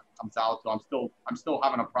whatever that comes out to? I'm still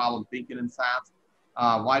having a problem thinking in sats.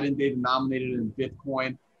 Why didn't they denominate it in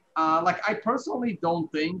Bitcoin? I personally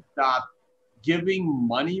don't think that giving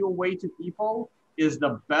money away to people is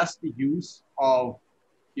the best use of,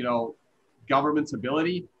 government's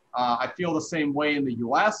ability. I feel the same way in the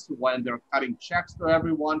U.S. when they're cutting checks to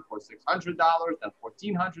everyone for $600, then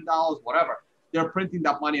 $1,400, whatever. They're printing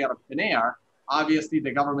that money out of thin air. Obviously,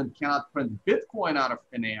 the government cannot print Bitcoin out of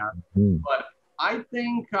thin air, but I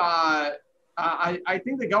think I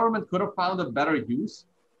think the government could have found a better use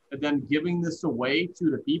than giving this away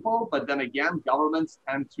to the people. But then again, governments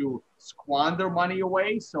tend to squander money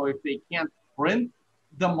away. So if they can't print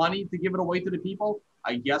the money to give it away to the people,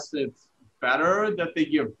 I guess it's better that they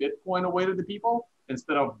give Bitcoin away to the people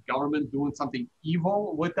instead of government doing something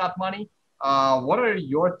evil with that money. What are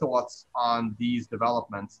your thoughts on these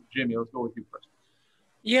developments? Jimmy, let's go with you first.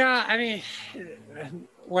 Yeah, I mean,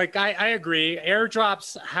 like I agree.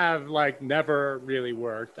 Airdrops have like never really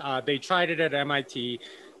worked. They tried it at MIT.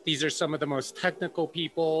 These are some of the most technical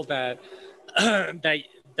people that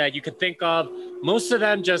that you could think of. Most of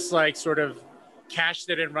them just like sort of cashed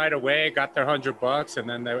it in right away, got their $100, and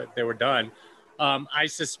then they were done. I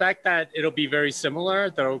suspect that it'll be very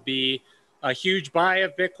similar. There'll be a huge buy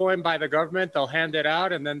of Bitcoin by the government. They'll hand it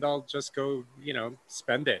out, and then they'll just go,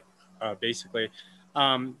 spend it, basically.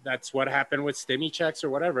 That's what happened with stimmy checks or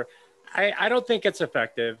whatever. I don't think it's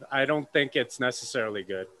effective. I don't think it's necessarily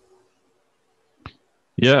good.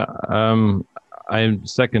 Yeah, I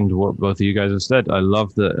second what both of you guys have said. I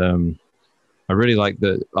love that. I really like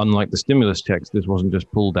that, unlike the stimulus checks, this wasn't just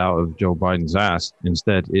pulled out of Joe Biden's ass.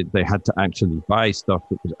 Instead, they had to actually buy stuff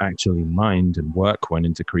that was actually mined, and work went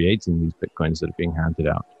into creating these Bitcoins that are being handed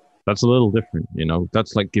out. That's a little different,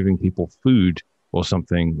 That's like giving people food or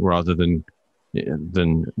something rather than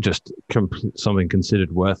just something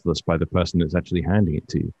considered worthless by the person that's actually handing it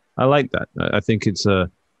to you. I like that. I think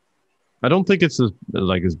I don't think it's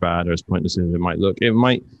as bad or as pointless as it might look. It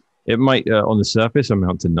might on the surface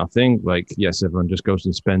amount to nothing. Like, yes, everyone just goes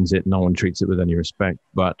and spends it. No one treats it with any respect,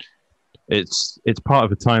 but it's part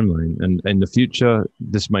of a timeline. And in the future,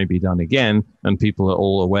 this may be done again. And people are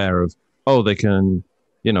all aware of, they can,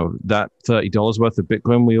 that $30 worth of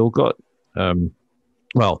Bitcoin we all got. That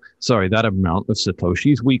amount of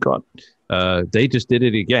Satoshis we got, they just did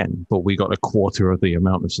it again, but we got a quarter of the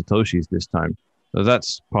amount of Satoshis this time. So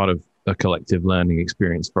that's part of a collective learning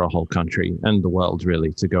experience for a whole country and the world,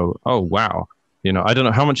 really, to go, oh, wow. I don't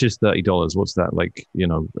know, how much is $30? What's that? Like,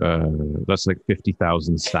 that's like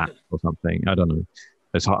 50,000 sats or something. I don't know.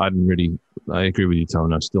 It's hard. I agree with you,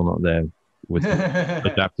 Tone. I'm still not there with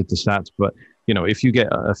adapted to sats. But, if you get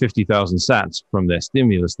 50,000 sats from their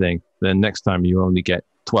stimulus thing, then next time you only get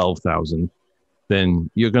 12,000, then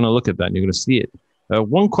you're going to look at that and you're going to see it.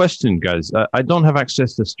 One question, guys. I don't have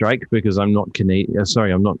access to Strike because I'm not Canadian.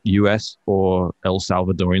 I'm not US or El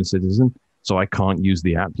Salvadorian citizen, so I can't use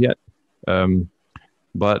the app yet.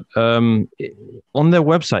 But on their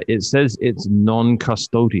website, it says it's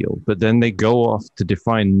non-custodial, but then they go off to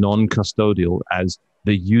define non-custodial as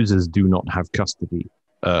the users do not have custody.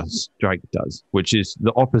 Strike does, which is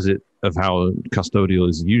the opposite of how custodial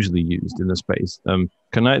is usually used in the space.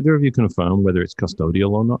 Can either of you confirm whether it's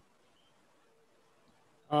custodial or not?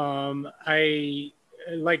 I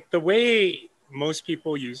like the way most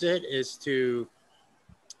people use it is to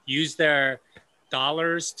use their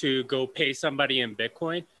dollars to go pay somebody in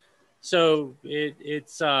Bitcoin. So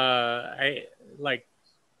it's they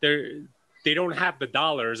don't have the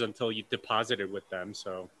dollars until you deposit it with them.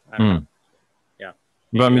 So I don't know. Yeah.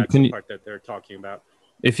 But I mean, that's the part that they're talking about.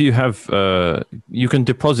 If you have, you can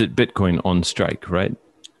deposit Bitcoin on Strike, right?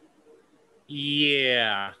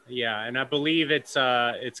 Yeah, and I believe it's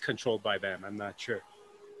controlled by them. I'm not sure.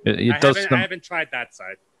 I haven't tried that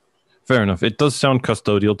side. Fair enough. It does sound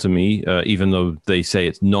custodial to me, even though they say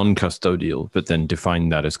it's non-custodial, but then define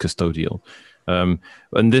that as custodial. And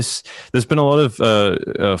there's been a lot of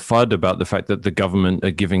FUD about the fact that the government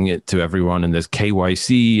are giving it to everyone, and there's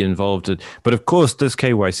KYC involved. But of course, there's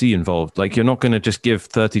KYC involved. Like, you're not going to just give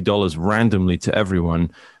 $30 randomly to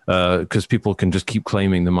everyone, because people can just keep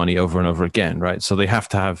claiming the money over and over again, right? So they have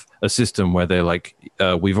to have a system where they're like,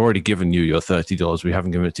 we've already given you your $30, we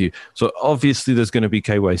haven't given it to you. So obviously there's going to be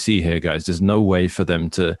KYC here, guys. There's no way for them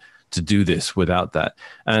to do this without that.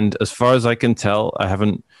 And as far as I can tell, I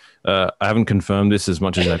haven't confirmed this as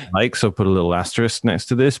much as I'd like, so put a little asterisk next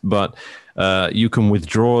to this, but you can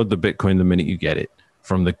withdraw the Bitcoin the minute you get it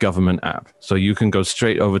from the government app. So you can go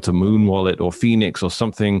straight over to Moon Wallet or Phoenix or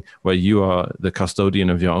something where you are the custodian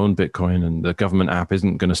of your own Bitcoin, and the government app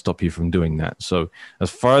isn't going to stop you from doing that. So as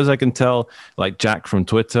far as I can tell, like Jack from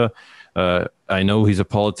Twitter, I know he's a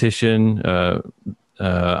politician, and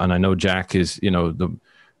I know Jack is,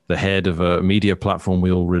 the head of a media platform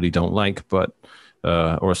we all really don't like, but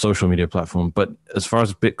or a social media platform. But as far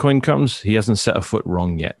as Bitcoin comes, he hasn't set a foot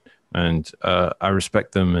wrong yet. And I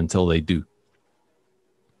respect them until they do.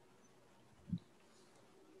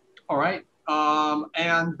 All right.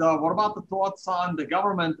 And what about the thoughts on the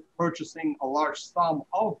government purchasing a large sum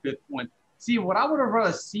of Bitcoin? See, what I would have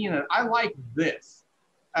rather seen it, I like this.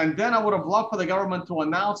 And then I would have loved for the government to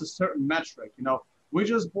announce a certain metric. You know, we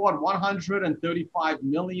just bought 135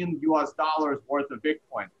 million US dollars worth of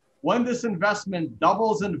Bitcoin. When this investment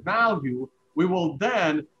doubles in value, we will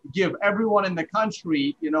then give everyone in the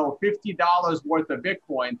country, you know, $50 worth of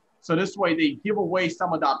Bitcoin. So this way they give away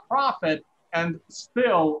some of that profit and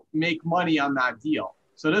still make money on that deal.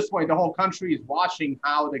 So this way the whole country is watching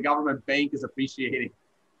how the government bank is appreciating.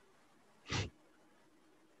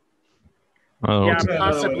 Yeah,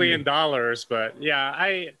 possibly in dollars, but yeah,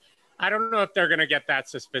 I don't know if they're going to get that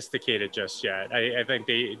sophisticated just yet. I think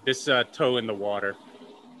this is a toe in the water.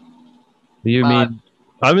 You mean,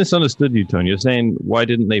 I misunderstood you, Tony. You're saying, why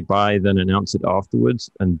didn't they buy, then announce it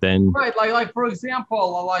afterwards, and then... Right, like for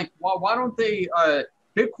example, like, why don't they,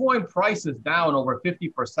 Bitcoin price is down over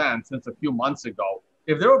 50% since a few months ago.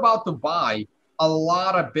 If they're about to buy a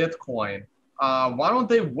lot of Bitcoin, why don't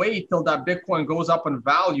they wait till that Bitcoin goes up in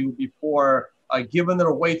value before giving it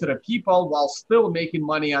away to the people while still making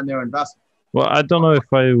money on their investment? Well, I don't know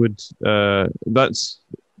if I would,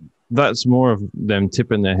 that's more of them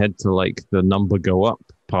tipping their head to like the number go up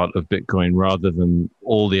part of Bitcoin rather than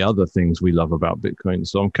all the other things we love about Bitcoin.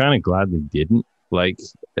 So I'm kind of glad they didn't. Like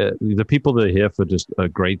the people that are here for just a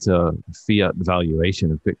greater fiat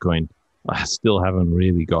valuation of Bitcoin, I still haven't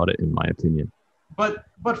really got it, in my opinion. But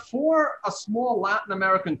for a small Latin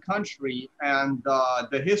American country and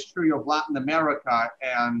the history of Latin America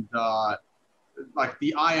and like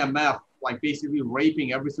the IMF, like basically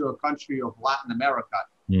raping every single country of Latin America,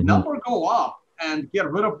 number go up and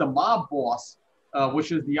get rid of the mob boss,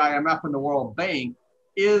 which is the IMF and the World Bank,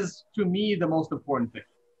 is to me the most important thing.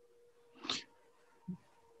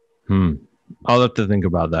 I'll have to think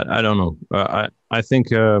about that. I don't know. I think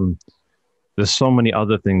there's so many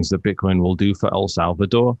other things that Bitcoin will do for El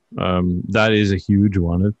Salvador. That is a huge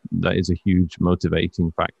one. That is a huge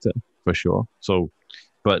motivating factor for sure. So,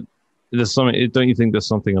 but there's something. Don't you think there's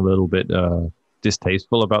something a little bit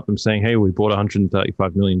distasteful about them saying, "Hey, we bought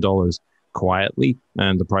 $135 million quietly,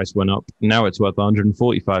 and the price went up. Now it's worth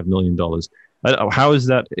 $145 million." How is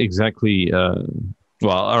that exactly?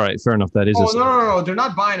 Well, all right, fair enough. That is. Oh, no. They're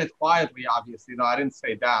not buying it quietly, obviously. No, I didn't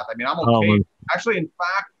say that. I mean, I'm okay. Actually, in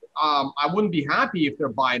fact, I wouldn't be happy if they're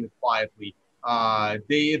buying it quietly.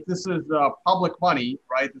 If this is public money,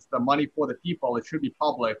 right? It's the money for the people. It should be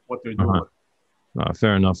public what they're doing.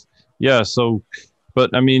 Fair enough. Yeah. So, but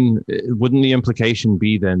I mean, wouldn't the implication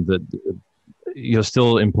be then that you're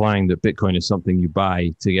still implying that Bitcoin is something you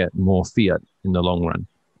buy to get more fiat in the long run?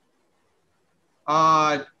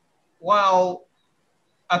 Well,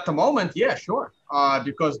 at the moment, yeah, sure.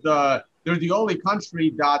 Because they're the only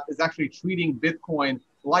country that is actually treating Bitcoin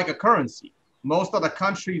like a currency. Most other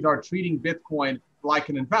countries are treating Bitcoin like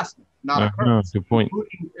an investment, not a currency, good point.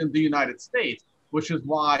 Including in the United States, which is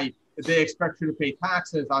why they expect you to pay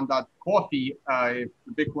taxes on that coffee if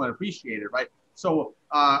the Bitcoin appreciated, right? So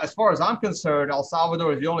as far as I'm concerned, El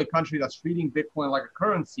Salvador is the only country that's treating Bitcoin like a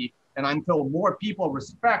currency. And until more people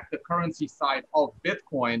respect the currency side of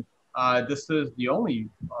Bitcoin, this is the only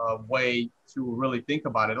way to really think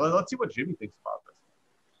about it. Let's see what Jimmy thinks about this.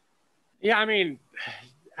 Yeah, I mean,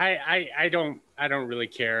 I don't really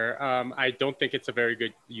care. I don't think it's a very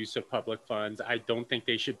good use of public funds. I don't think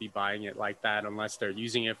they should be buying it like that unless they're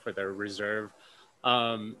using it for their reserve.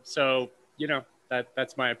 So you know,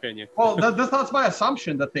 that's my opinion. Well, that's my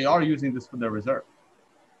assumption that they are using this for their reserve.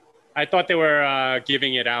 I thought they were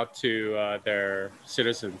giving it out to their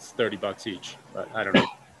citizens, $30 each, but I don't know.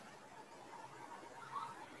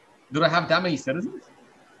 Do they have that many citizens?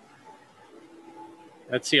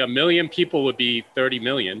 Let's see, 1 million people would be 30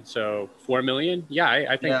 million. So 4 million. Yeah,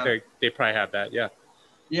 I think they probably have that. Yeah.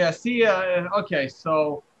 Yeah. See, okay.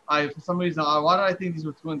 So for some reason, why did I think these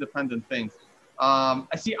were two independent things? I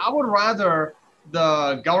would rather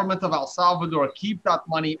the government of El Salvador keep that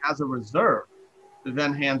money as a reserve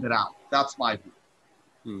than hand it out. That's my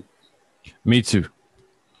view. Me too.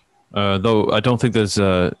 Though I don't think there's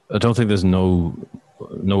no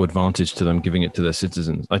advantage to them giving it to their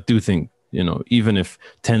citizens. I do think, you know, even if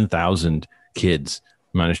 10,000 kids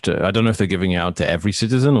manage to, I don't know if they're giving it out to every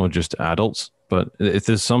citizen or just adults, but if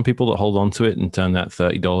there's some people that hold on to it and turn that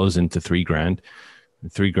 $30 into $3,000,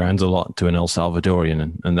 $3,000's a lot to an El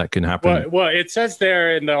Salvadorian, and that can happen. Well, it says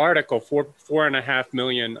there in the article, 4.5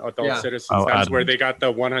 million adult citizens. That's where they got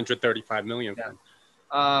the 135 million from.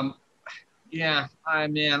 I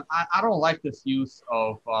don't like this use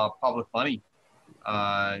of public money.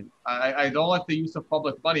 I don't like the use of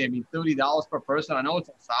public money. I mean, $30 per person. I know it's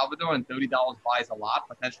El Salvador, and $30 buys a lot,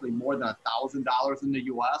 potentially more than $1,000 in the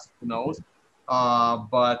U.S. Who knows?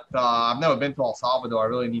 But I've never been to El Salvador. I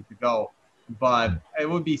really need to go. But it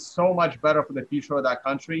would be so much better for the future of that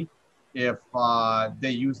country if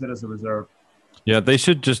they use it as a reserve. Yeah, they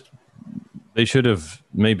should have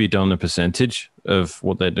maybe done a percentage of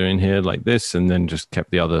what they're doing here like this, and then just kept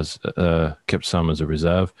the others, kept some as a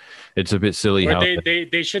reserve. It's a bit silly Or how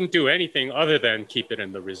they shouldn't do anything other than keep it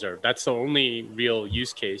in the reserve. That's the only real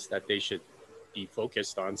use case that they should be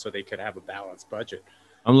focused on, so they could have a balanced budget.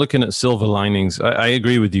 I'm looking at silver linings. I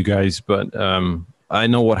agree with you guys, but I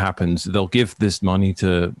know what happens. They'll give this money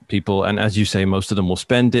to people, and as you say, most of them will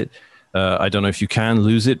spend it. I don't know if you can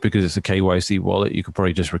lose it because it's a KYC wallet. You could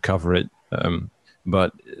probably just recover it.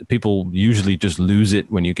 But people usually just lose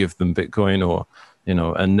it when you give them Bitcoin, or,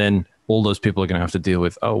 and then all those people are going to have to deal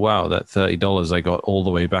with, oh, wow, that $30 I got all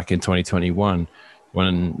the way back in 2021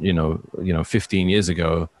 when, 15 years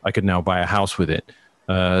ago, I could now buy a house with it.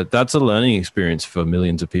 That's a learning experience for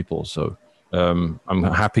millions of people. So I'm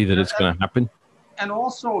happy that it's going to happen. And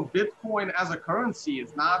also, Bitcoin as a currency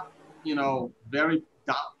is not,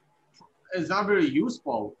 is not very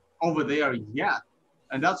useful over there yet.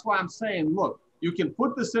 And that's why I'm saying, look, you can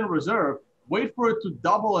put this in reserve, wait for it to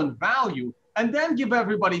double in value, and then give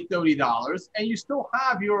everybody $30, and you still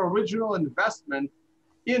have your original investment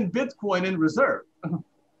in Bitcoin in reserve.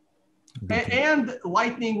 And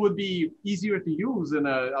Lightning would be easier to use in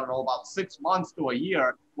about 6 months to a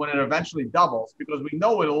year when it eventually doubles, because we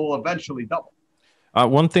know it will eventually double.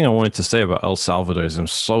 One thing I wanted to say about El Salvador is I'm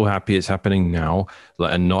so happy it's happening now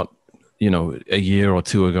and not, a year or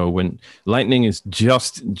two ago, when Lightning is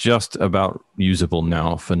just about usable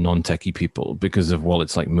now for non-techie people because of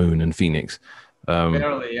wallets like Moon and Phoenix.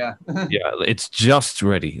 Barely, yeah. Yeah, it's just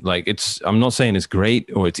ready. Like, I'm not saying it's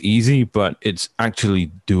great or it's easy, but it's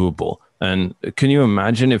actually doable. And can you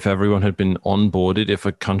imagine if everyone had been onboarded, if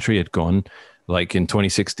a country had gone, like in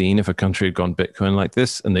 2016, if a country had gone Bitcoin like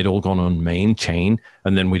this and they'd all gone on main chain,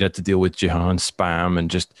 and then we'd had to deal with Jihan spam and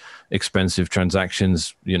just expensive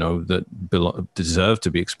transactions, that deserve to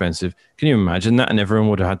be expensive. Can you imagine that? And everyone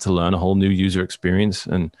would have had to learn a whole new user experience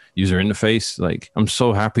and user interface. Like, I'm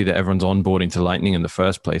so happy that everyone's onboarding to Lightning in the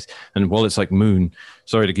first place. And while it's like Moon,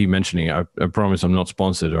 sorry to keep mentioning it, I promise I'm not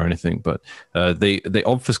sponsored or anything, but they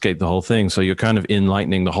obfuscate the whole thing. So you're kind of in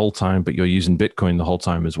Lightning the whole time, but you're using Bitcoin the whole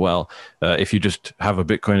time as well. If you just have a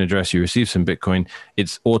Bitcoin address, you receive some Bitcoin,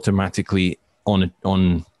 it's automatically on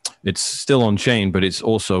it's still on chain, but it's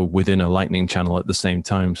also within a Lightning channel at the same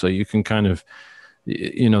time. So you can kind of,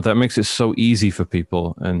 that makes it so easy for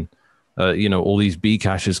people. And, all these B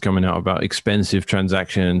caches coming out about expensive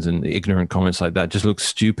transactions and the ignorant comments like that just look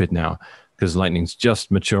stupid now, because Lightning's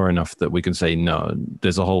just mature enough that we can say, no,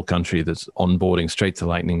 there's a whole country that's onboarding straight to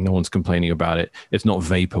Lightning. No one's complaining about it. It's not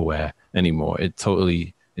vaporware anymore. It's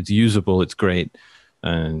usable. It's great.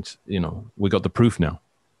 And, we got the proof now.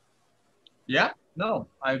 Yeah, no,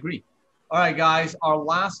 I agree. All right, guys, our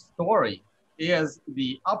last story is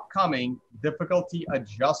the upcoming difficulty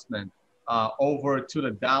adjustment over to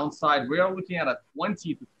the downside. We are looking at a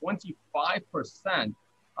 20 to 25%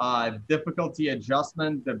 difficulty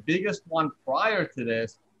adjustment. The biggest one prior to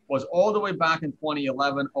this was all the way back in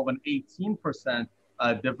 2011 of an 18%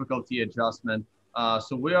 difficulty adjustment.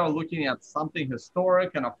 So we are looking at something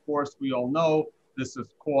historic. And of course, we all know this is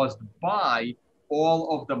caused by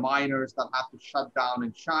all of the miners that have to shut down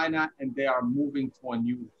in China, and they are moving to a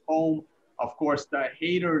new home. Of course, the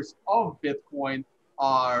haters of Bitcoin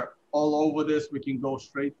are all over this. We can go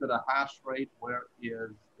straight to the hash rate.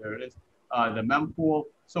 There it is, the mempool.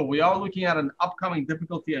 So we are looking at an upcoming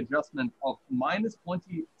difficulty adjustment of minus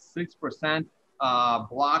 26%.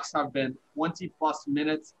 Blocks have been 20 plus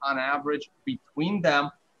minutes on average between them,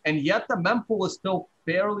 and yet the mempool is still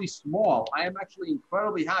fairly small. I am actually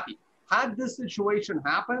incredibly happy. Had this situation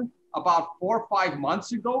happened about 4 or 5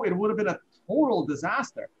 months ago, it would have been a total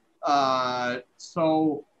disaster.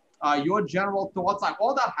 So your general thoughts, like,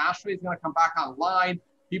 all that hash rate is going to come back online.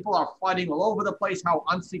 People are fighting all over the place how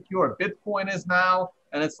unsecure Bitcoin is now.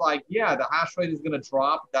 And it's like, yeah, the hash rate is going to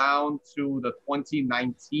drop down to the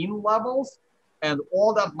 2019 levels. And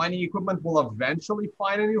all that mining equipment will eventually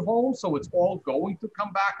find a new home. So it's all going to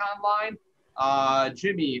come back online.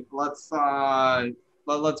 Jimmy, let's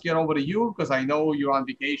get over to you, because I know you're on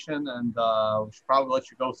vacation, and we should probably let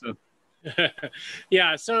you go soon.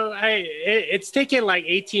 Yeah, so it's taken like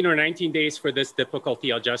 18 or 19 days for this difficulty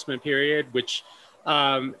adjustment period, which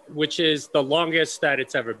is the longest that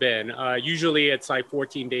it's ever been. Usually it's like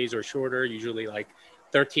 14 days or shorter, usually like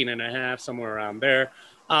 13 and a half, somewhere around there.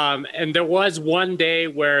 And there was one day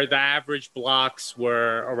where the average blocks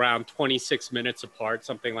were around 26 minutes apart,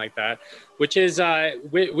 something like that, which is a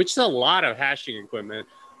lot of hashing equipment.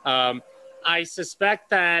 I suspect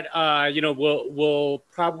that we'll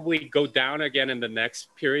probably go down again in the next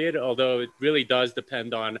period, although it really does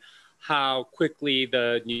depend on how quickly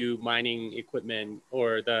the new mining equipment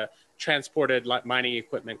or the transported mining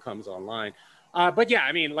equipment comes online. But yeah,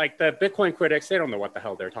 I mean, like the Bitcoin critics, they don't know what the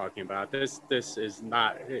hell they're talking about. This is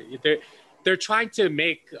not. They're trying to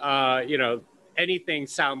make anything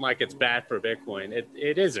sound like it's bad for Bitcoin.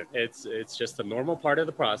 It isn't. It's just a normal part of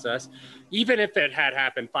the process. Even if it had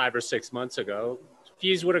happened 5 or 6 months ago,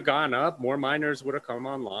 fees would have gone up, more miners would have come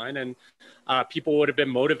online, and people would have been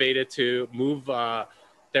motivated to move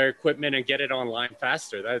their equipment and get it online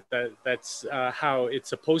faster. That's how it's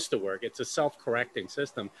supposed to work. It's a self-correcting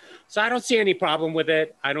system. So I don't see any problem with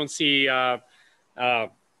it. I don't see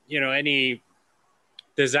any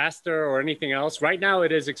disaster or anything else. Right now,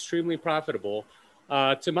 it is extremely profitable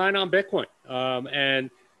to mine on Bitcoin. And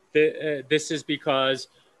this is because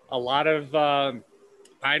a lot of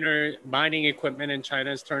mining equipment in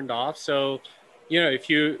China is turned off. So, if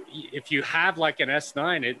you have like an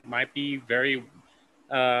S9, it might be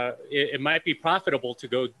it might be profitable to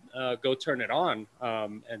go turn it on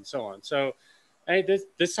and so on. So, hey, this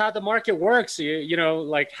is how the market works.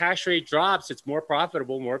 Like hash rate drops, it's more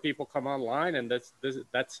profitable, more people come online, and that's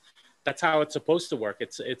how it's supposed to work.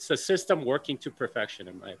 It's a system working to perfection,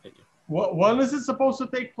 in my opinion. When is it supposed to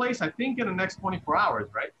take place? I think in the next 24 hours,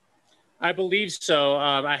 right? I believe so.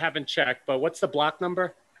 I haven't checked, but what's the block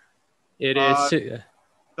number? It is.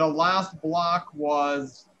 The last block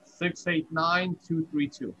was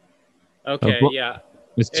 689,232. Okay, yeah.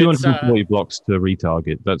 It's 240 blocks to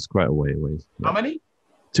retarget. That's quite a way away. Yeah. How many?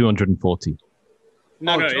 240.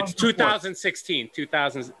 No, it's 2016.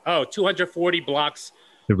 240 blocks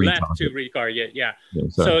left to retarget. Yeah.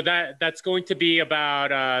 So that's going to be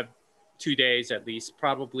about 2 days at least,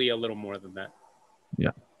 probably a little more than that.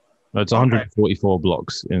 Yeah. It's 144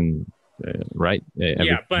 blocks in, right?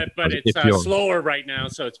 But it's slower right now,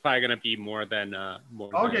 so it's probably going to be more than.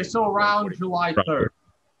 Okay, so around July 3rd.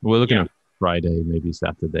 We're looking at Friday, maybe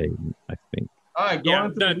Saturday, I think. All right,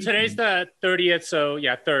 today's the 30th, so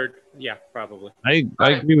yeah, 3rd. Yeah, probably. I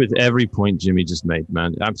agree with every point Jimmy just made,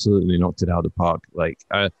 man. Absolutely knocked it out of the park. Like,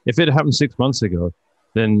 if it happened 6 months ago,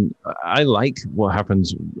 then I like what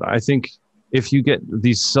happens. I think if you get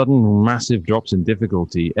these sudden massive drops in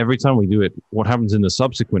difficulty, every time we do it, what happens in the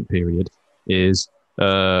subsequent period is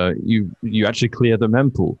you actually clear the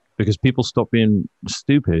mempool because people stop being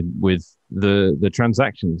stupid with the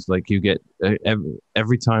transactions. Like you get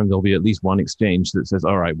every time there'll be at least one exchange that says,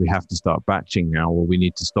 all right, we have to start batching now, or we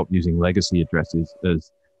need to stop using legacy addresses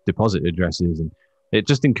as deposit addresses. And it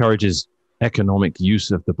just encourages economic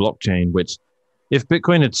use of the blockchain, which if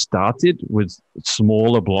Bitcoin had started with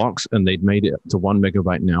smaller blocks and they'd made it to 1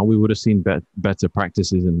 megabyte now, we would have seen better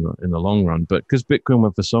practices in the long run. But because Bitcoin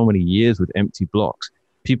went for so many years with empty blocks,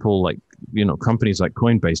 people like, companies like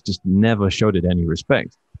Coinbase just never showed it any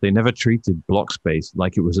respect. They never treated block space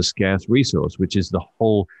like it was a scarce resource, which is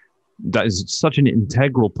that is such an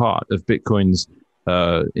integral part of Bitcoin's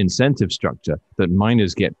incentive structure that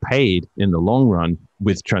miners get paid in the long run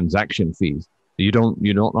with transaction fees. You're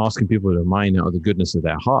not asking people to mine out of the goodness of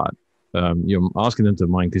their heart. You're asking them to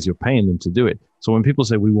mine because you're paying them to do it. So when people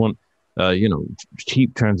say we want,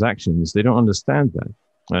 cheap transactions, they don't understand that.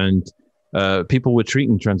 And people were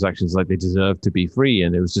treating transactions like they deserved to be free,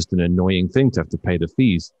 and it was just an annoying thing to have to pay the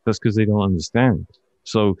fees. That's because they don't understand.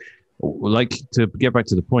 So, like, to get back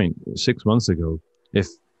to the point, 6 months ago, if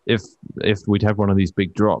we'd have one of these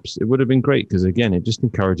big drops, it would have been great because again, it just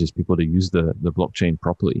encourages people to use the blockchain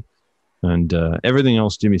properly. And everything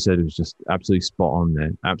else Jimmy said was just absolutely spot on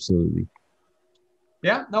there. Absolutely.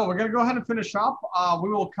 Yeah, no, we're going to go ahead and finish up. We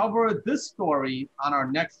will cover this story on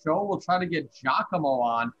our next show. We'll try to get Giacomo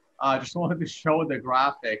on. Just wanted to show the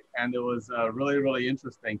graphic, and it was really, really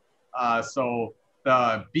interesting. So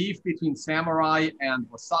the beef between Samurai and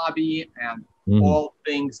Wasabi and all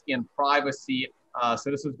things in privacy.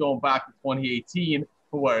 So this was going back to 2018,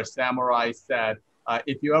 where Samurai said,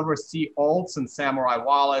 if you ever see alts in Samurai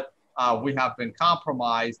wallet, we have been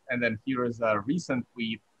compromised. And then here is a recent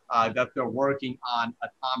tweet that they're working on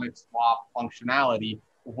atomic swap functionality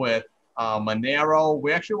with Monero.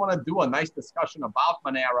 We actually want to do a nice discussion about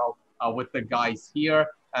Monero with the guys here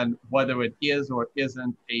and whether it is or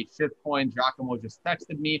isn't a shitcoin. Giacomo just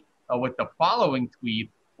texted me with the following tweet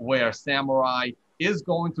where Samurai is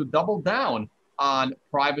going to double down on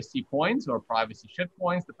privacy coins or privacy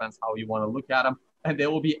shitcoins, depends how you want to look at them, and they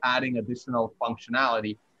will be adding additional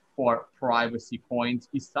functionality for privacy coins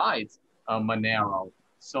besides Monero.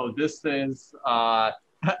 So this is I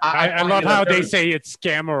love how they say it's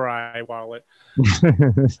Scamurai wallet.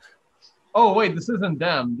 Oh wait, this isn't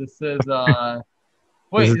them. This is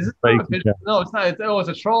wait, This is is this not a fake picture? account. No, it's not. It's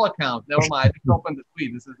a troll account. Never mind. I just opened the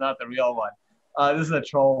tweet. This is not the real one. This is a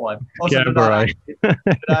troll one. Also, Scamurai. they're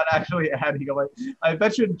not actually adding. Like, I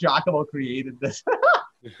bet you Giacomo created this.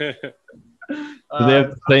 Do they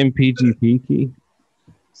have the same PGP key?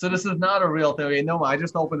 So this is not a real thing. Okay, no, I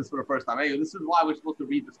just opened this for the first time. Anyway, this is why we're supposed to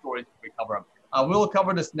read the stories when we cover them. We'll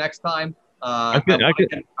cover this next time. I can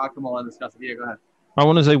Giacomo and discuss it. Yeah, go ahead. I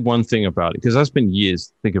want to say one thing about it because I spent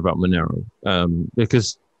years thinking about Monero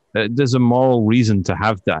because there's a moral reason to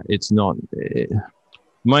have that. It's not.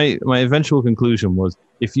 My eventual conclusion was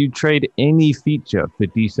if you trade any feature for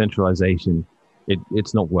decentralization,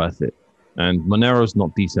 it's not worth it. And Monero's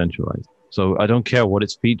not decentralized. So I don't care what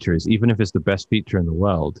its feature is, even if it's the best feature in the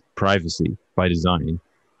world, privacy by design,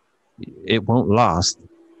 it won't last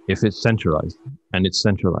if it's centralized, and it's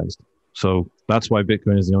centralized. So that's why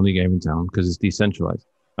Bitcoin is the only game in town, because it's decentralized.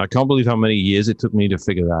 I can't believe how many years it took me to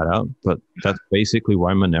figure that out, but that's basically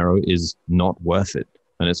why Monero is not worth it.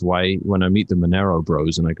 And it's why when I meet the Monero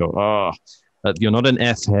bros and I go, you're not an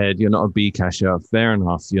F head, you're not a B casher, fair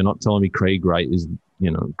enough. You're not telling me Craig Wright is,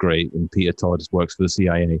 great and Peter Todd works for the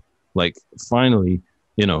CIA. Like, finally,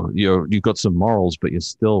 you've got some morals, but you're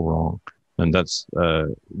still wrong. And that's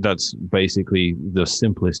basically the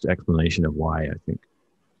simplest explanation of why, I think.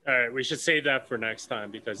 All right, we should save that for next time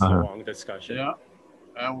because it's a long discussion. Yeah,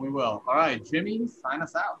 and we will. All right, Jimmy, sign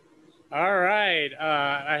us out. All right,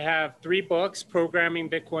 I have 3 books. Programming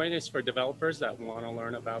Bitcoin is for developers that want to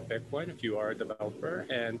learn about Bitcoin. If you are a developer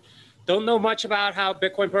and don't know much about how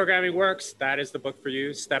Bitcoin programming works, that is the book for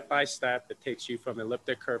you. Step by step, it takes you from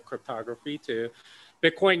elliptic curve cryptography to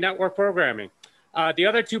Bitcoin network programming. The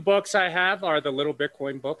other 2 books I have are the Little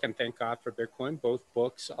Bitcoin book and Thank God for Bitcoin. Both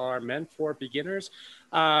books are meant for beginners.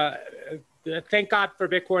 Thank God for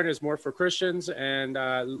Bitcoin is more for Christians, and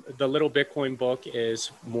the Little Bitcoin book is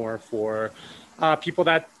more for people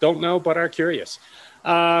that don't know but are curious.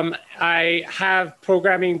 I have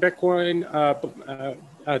Programming Bitcoin,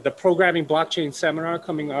 the Programming Blockchain Seminar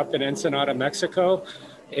coming up in Ensenada, Mexico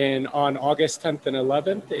on August 10th and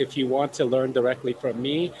 11th. If you want to learn directly from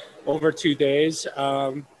me over 2 days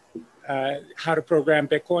how to program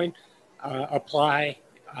Bitcoin, apply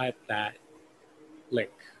at that link.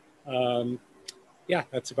 Yeah,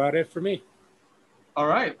 that's about it for me. All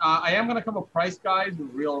right. I am going to cover price guides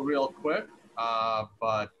real quick.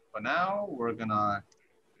 But for now, we're going to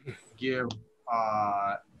give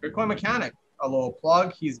Bitcoin Mechanic a little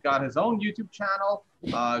plug. He's got his own YouTube channel.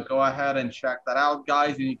 Go ahead and check that out,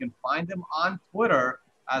 guys. And you can find him on Twitter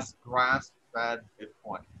as Grass-Fed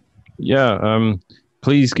Bitcoin. Yeah.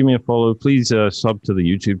 Please give me a follow. Please sub to the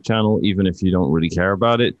YouTube channel, even if you don't really care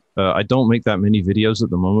about it. I don't make that many videos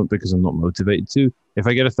at the moment because I'm not motivated to. If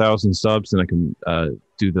I get 1,000 subs, then I can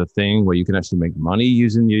do the thing where you can actually make money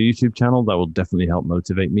using your YouTube channel. That will definitely help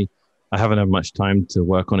motivate me. I haven't had much time to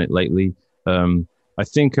work on it lately. I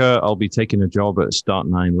think I'll be taking a job at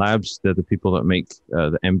Start9 Labs. They're the people that make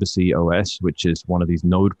the Embassy OS, which is one of these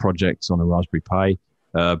node projects on a Raspberry Pi.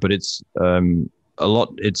 But it's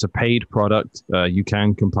it's a paid product. You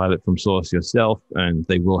can compile it from source yourself, and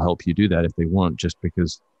they will help you do that if they want, just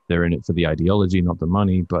because they're in it for the ideology, not the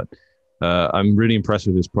money. But I'm really impressed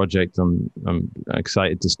with this project. I'm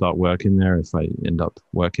excited to start working there if I end up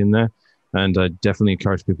working there. And I definitely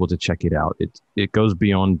encourage people to check it out. It goes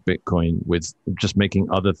beyond Bitcoin with just making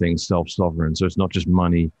other things self-sovereign. So it's not just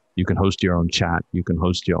money. You can host your own chat. You can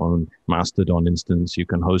host your own Mastodon instance. You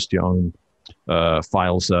can host your own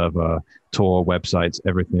file server, Tor websites,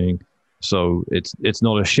 everything. So it's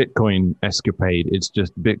not a shitcoin escapade. It's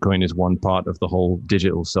just Bitcoin is one part of the whole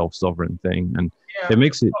digital self-sovereign thing, and it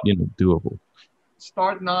makes it doable.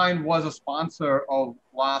 Start9 was a sponsor of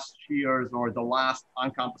last year's or the last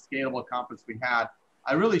unconfiscatable conference we had.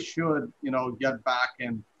 I really should, get back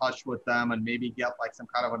in touch with them and maybe get like some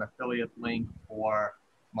kind of an affiliate link for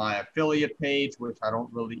my affiliate page, which I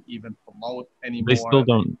don't really even promote anymore.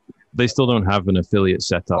 They still don't have an affiliate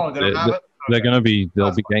set up. Oh, they don't have it? Okay.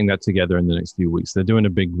 They'll be getting that together in the next few weeks. They're doing a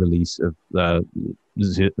big release of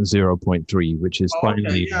 0.3, which is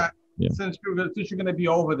finally. Yeah. Since you're going to be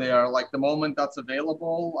over there, like the moment that's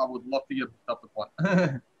available, I would love to get up with one.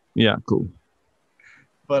 Yeah, cool.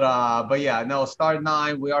 But yeah, no,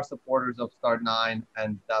 Start9, we are supporters of Start9,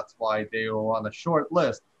 and that's why they were on a short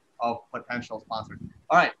list of potential sponsors.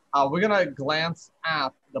 All right, we're going to glance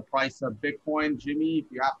at the price of Bitcoin. Jimmy, if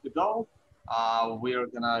you have to go, we're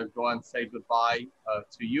going to go and say goodbye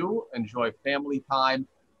to you. Enjoy family time.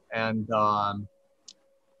 And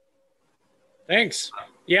Thanks.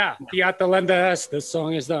 Yeah, Fiat Lenda S. This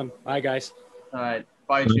song is done. Bye, guys. all right,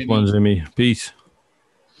 bye, Nice Jimmy. one, Jimmy. Peace.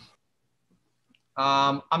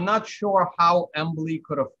 I'm not sure how Embly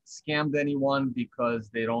could have scammed anyone because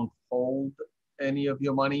they don't hold any of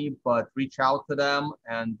your money, but reach out to them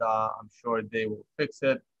and I'm sure they will fix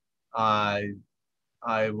it. I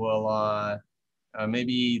will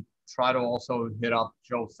maybe try to also hit up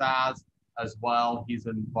Joe Saz as well. He's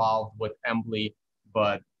involved with Embly,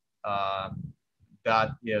 but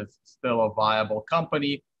that is still a viable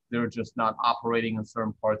company. They're just not operating in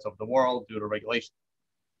certain parts of the world due to regulation.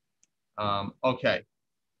 Okay.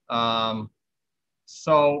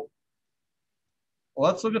 So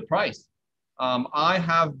let's look at price. I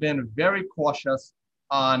have been very cautious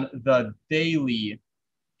on the daily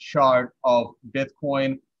chart of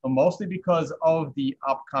Bitcoin, mostly because of the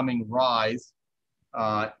upcoming rise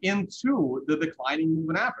into the declining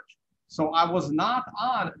moving average. So I was not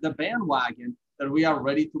on the bandwagon that we are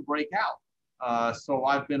ready to break out. So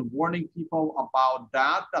I've been warning people about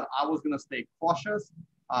that I was going to stay cautious.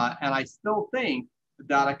 And I still think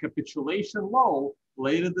that a capitulation low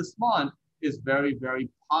later this month is very, very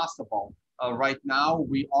possible. Right now,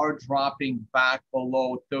 we are dropping back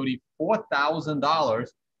below $34,000,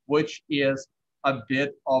 which is a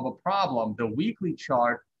bit of a problem. The weekly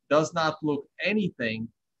chart does not look anything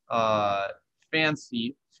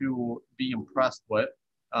fancy to be impressed with.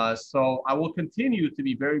 So I will continue to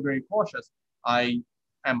be very, very cautious. I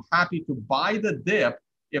am happy to buy the dip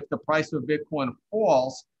if the price of Bitcoin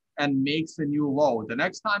falls and makes a new low. The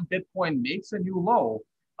next time Bitcoin makes a new low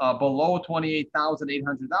below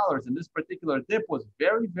 $28,800, and this particular dip was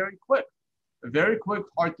very, very quick,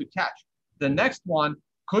 hard to catch. The next one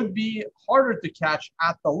could be harder to catch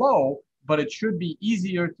at the low, but it should be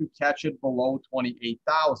easier to catch it below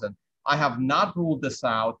 28,000. I have not ruled this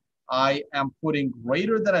out. I am putting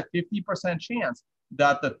greater than a 50% chance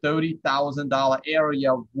that the $30,000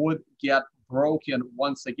 area would get broken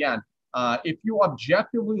once again. If you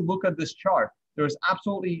objectively look at this chart, there's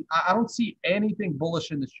absolutely, I don't see anything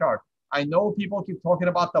bullish in this chart. I know people keep talking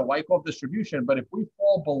about the Wyckoff distribution, but if we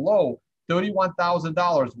fall below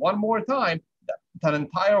 $31,000 one more time, that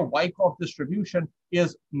entire Wyckoff distribution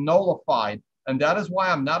is nullified. And that is why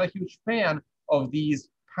I'm not a huge fan of these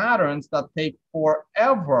patterns that take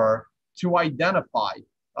forever to identify.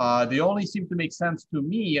 They only seem to make sense to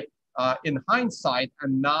me in hindsight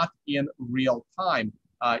and not in real time.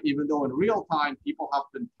 Even though in real time, people have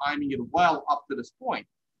been timing it well up to this point.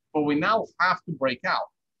 But we now have to break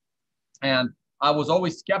out. And I was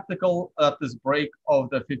always skeptical that this break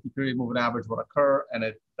of the 50-period moving average would occur, and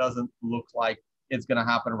it doesn't look like it's going to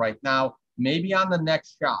happen right now. Maybe on the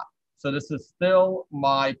next shot. So this is still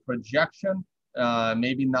my projection,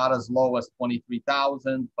 maybe not as low as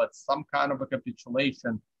 23,000, but some kind of a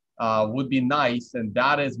capitulation would be nice, and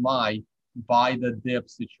that is my buy the dip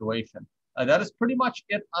situation. That is pretty much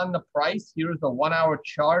it on the price. Here's the 1 hour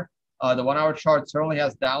chart. The 1 hour chart certainly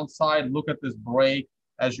has downside. Look at this break.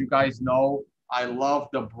 As you guys know, I love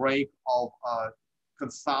the break of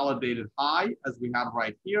consolidated high as we have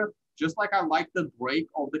right here, just like I like the break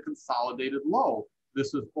of the consolidated low.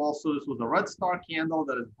 This was a red star candle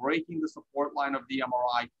that is breaking the support line of the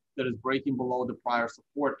MRI, that is breaking below the prior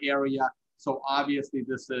support area. So obviously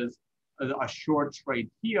this is a short trade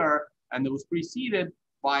here, and it was preceded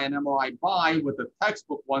by an MRI buy with the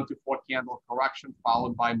textbook 1 to 4 candle correction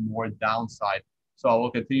followed by more downside. So I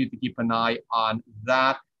will continue to keep an eye on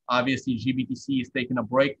that. Obviously, GBTC is taking a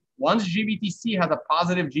break. Once GBTC has a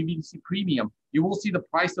positive GBTC premium, you will see the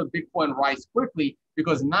price of Bitcoin rise quickly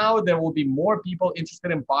because now there will be more people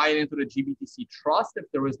interested in buying into the GBTC trust if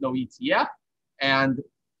there is no ETF. And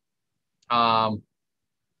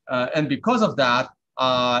because of that,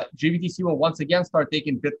 GBTC will once again start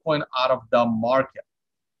taking Bitcoin out of the market.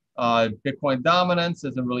 Bitcoin dominance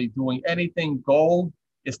isn't really doing anything. Gold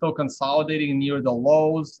is still consolidating near the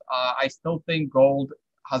lows. I still think gold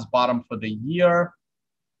has bottomed for the year.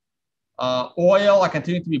 Oil, I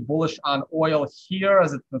continue to be bullish on oil here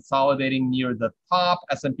as it's consolidating near the top.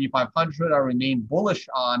 S&P 500, I remain bullish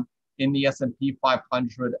on in the S&P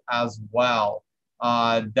 500 as well.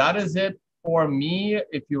 That is it for me.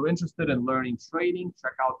 If you're interested in learning trading,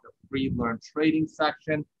 check out the free Learn Trading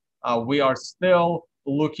section. We are still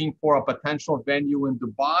looking for a potential venue in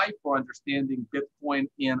Dubai for understanding Bitcoin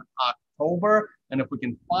in October. And if we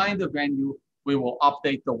can find a venue, we will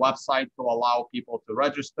update the website to allow people to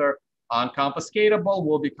register. Unconfiscatable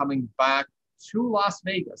will be coming back to Las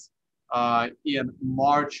Vegas in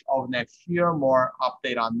March of next year. More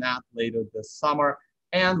update on that later this summer.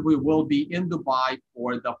 And we will be in Dubai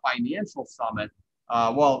for the financial summit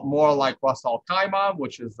well, more like Ras Al Khaimah,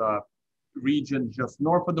 which is a region just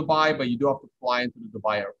north of Dubai, but you do have to fly into the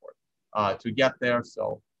Dubai airport to get there.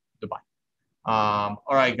 So Dubai. All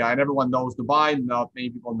right, guys. Everyone knows Dubai. Not many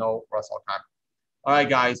people know Ras Al Khaimah. All right,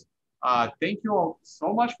 guys. Thank you all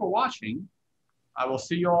so much for watching. I will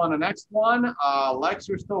see you all on the next one. Lex,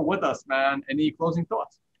 you're still with us, man. Any closing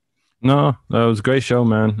thoughts? No, that was a great show,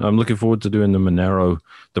 man. I'm looking forward to doing the Monero,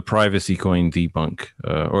 the privacy coin debunk,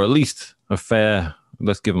 or at least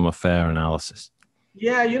let's give them a fair analysis.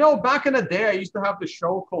 Yeah, you know, back in the day, I used to have the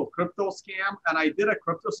show called Crypto Scam, and I did a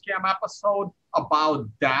Crypto Scam episode about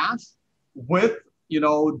Dash with, you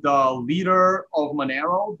know, the leader of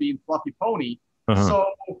Monero being Fluffy Pony. So,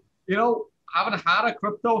 you know, I haven't had a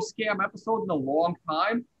Crypto Scam episode in a long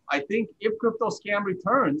time. I think if Crypto Scam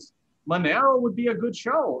returns, Monero would be a good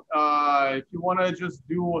show. If you want to just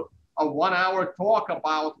do a 1 hour talk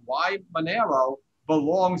about why Monero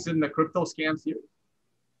belongs in the Crypto Scam series.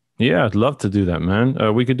 Yeah, I'd love to do that,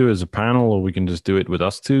 man. We could do it as a panel, or we can just do it with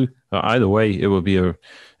us two. Either way, it'd be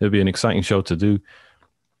an exciting show to do.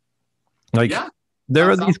 Like, yeah, there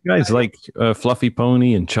are these guys like Fluffy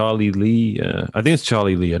Pony and Charlie Lee. I think it's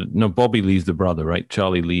Charlie Lee. No, Bobby Lee's the brother, right?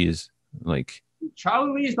 Charlie Lee is like...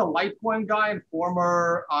 Charlie Lee is the Litecoin guy and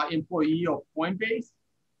former employee of Coinbase.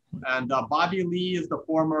 And Bobby Lee is the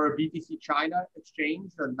former BTC China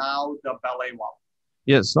exchange and now the Ballet wallet.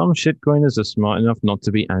 Yeah, some shitcoiners are smart enough not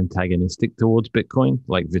to be antagonistic towards Bitcoin,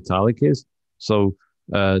 like Vitalik is. So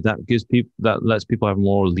that lets people have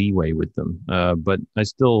more leeway with them. But I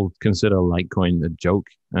still consider Litecoin a joke,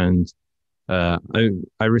 and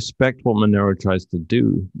I respect what Monero tries to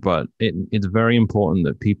do, but it's very important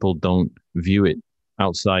that people don't view it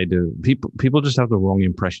outside of people. People just have the wrong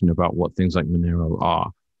impression about what things like Monero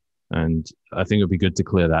are, and I think it'd be good to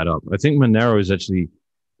clear that up. I think Monero is actually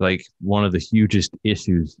like one of the hugest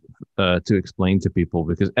issues to explain to people,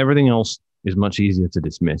 because everything else is much easier to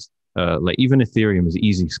dismiss. Like even Ethereum is an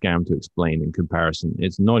easy scam to explain in comparison.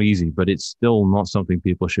 It's not easy, but it's still not something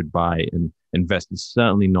people should buy and invest. It's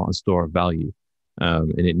certainly not a store of value.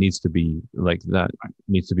 And it needs to be like that,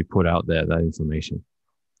 needs to be put out there, that information.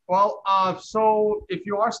 Well, so if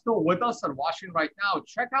you are still with us and watching right now,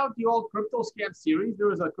 check out the old Crypto Scam series.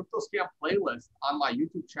 There is a Crypto Scam playlist on my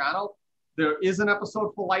YouTube channel. There is an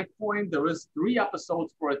episode for Litecoin. There is 3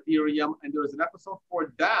 episodes for Ethereum, and there is an episode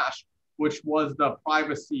for Dash, which was the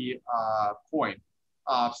privacy coin.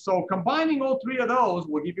 So combining all 3 of those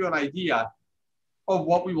will give you an idea of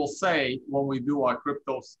what we will say when we do our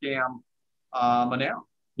Crypto Scam Monero.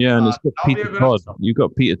 Yeah, and it's got Peter Todd. You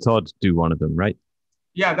got Peter Todd do one of them, right?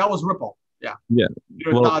 Yeah, that was Ripple. Yeah. Yeah.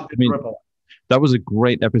 Peter Todd did Ripple. That was a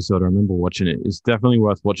great episode. I remember watching it. It's definitely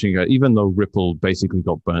worth watching it, even though Ripple basically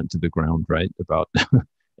got burnt to the ground, right? About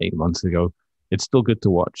 8 months ago. It's still good to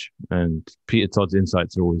watch. And Peter Todd's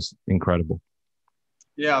insights are always incredible.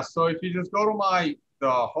 Yeah. So if you just go to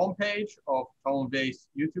the homepage of Vays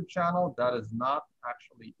YouTube channel, that is not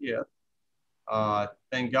actually it.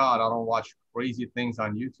 Thank God I don't watch crazy things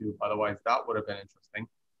on YouTube. Otherwise, that would have been interesting.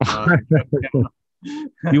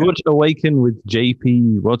 You watch Awaken with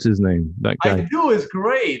JP. What's his name? That guy. I do. It's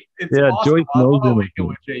great. It's yeah, awesome. Joyce I love knows Awaken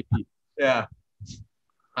with JP. Yeah.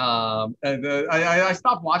 And I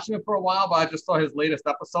stopped watching it for a while, but I just saw his latest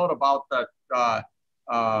episode about the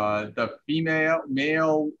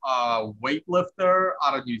male weightlifter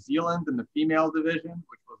out of New Zealand in the female division,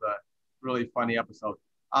 which was a really funny episode.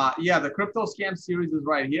 Yeah, the Crypto Scam series is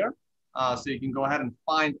right here. So you can go ahead and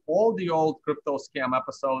find all the old Crypto Scam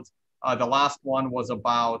episodes. The last one was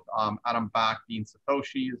about Adam Back being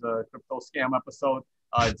Satoshi, is a Crypto Scam episode,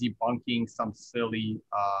 debunking some silly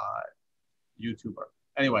YouTuber.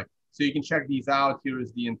 Anyway, so you can check these out. Here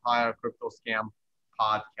is the entire Crypto Scam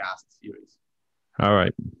podcast series. All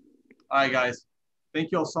right. All right, guys.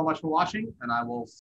 Thank you all so much for watching, and I will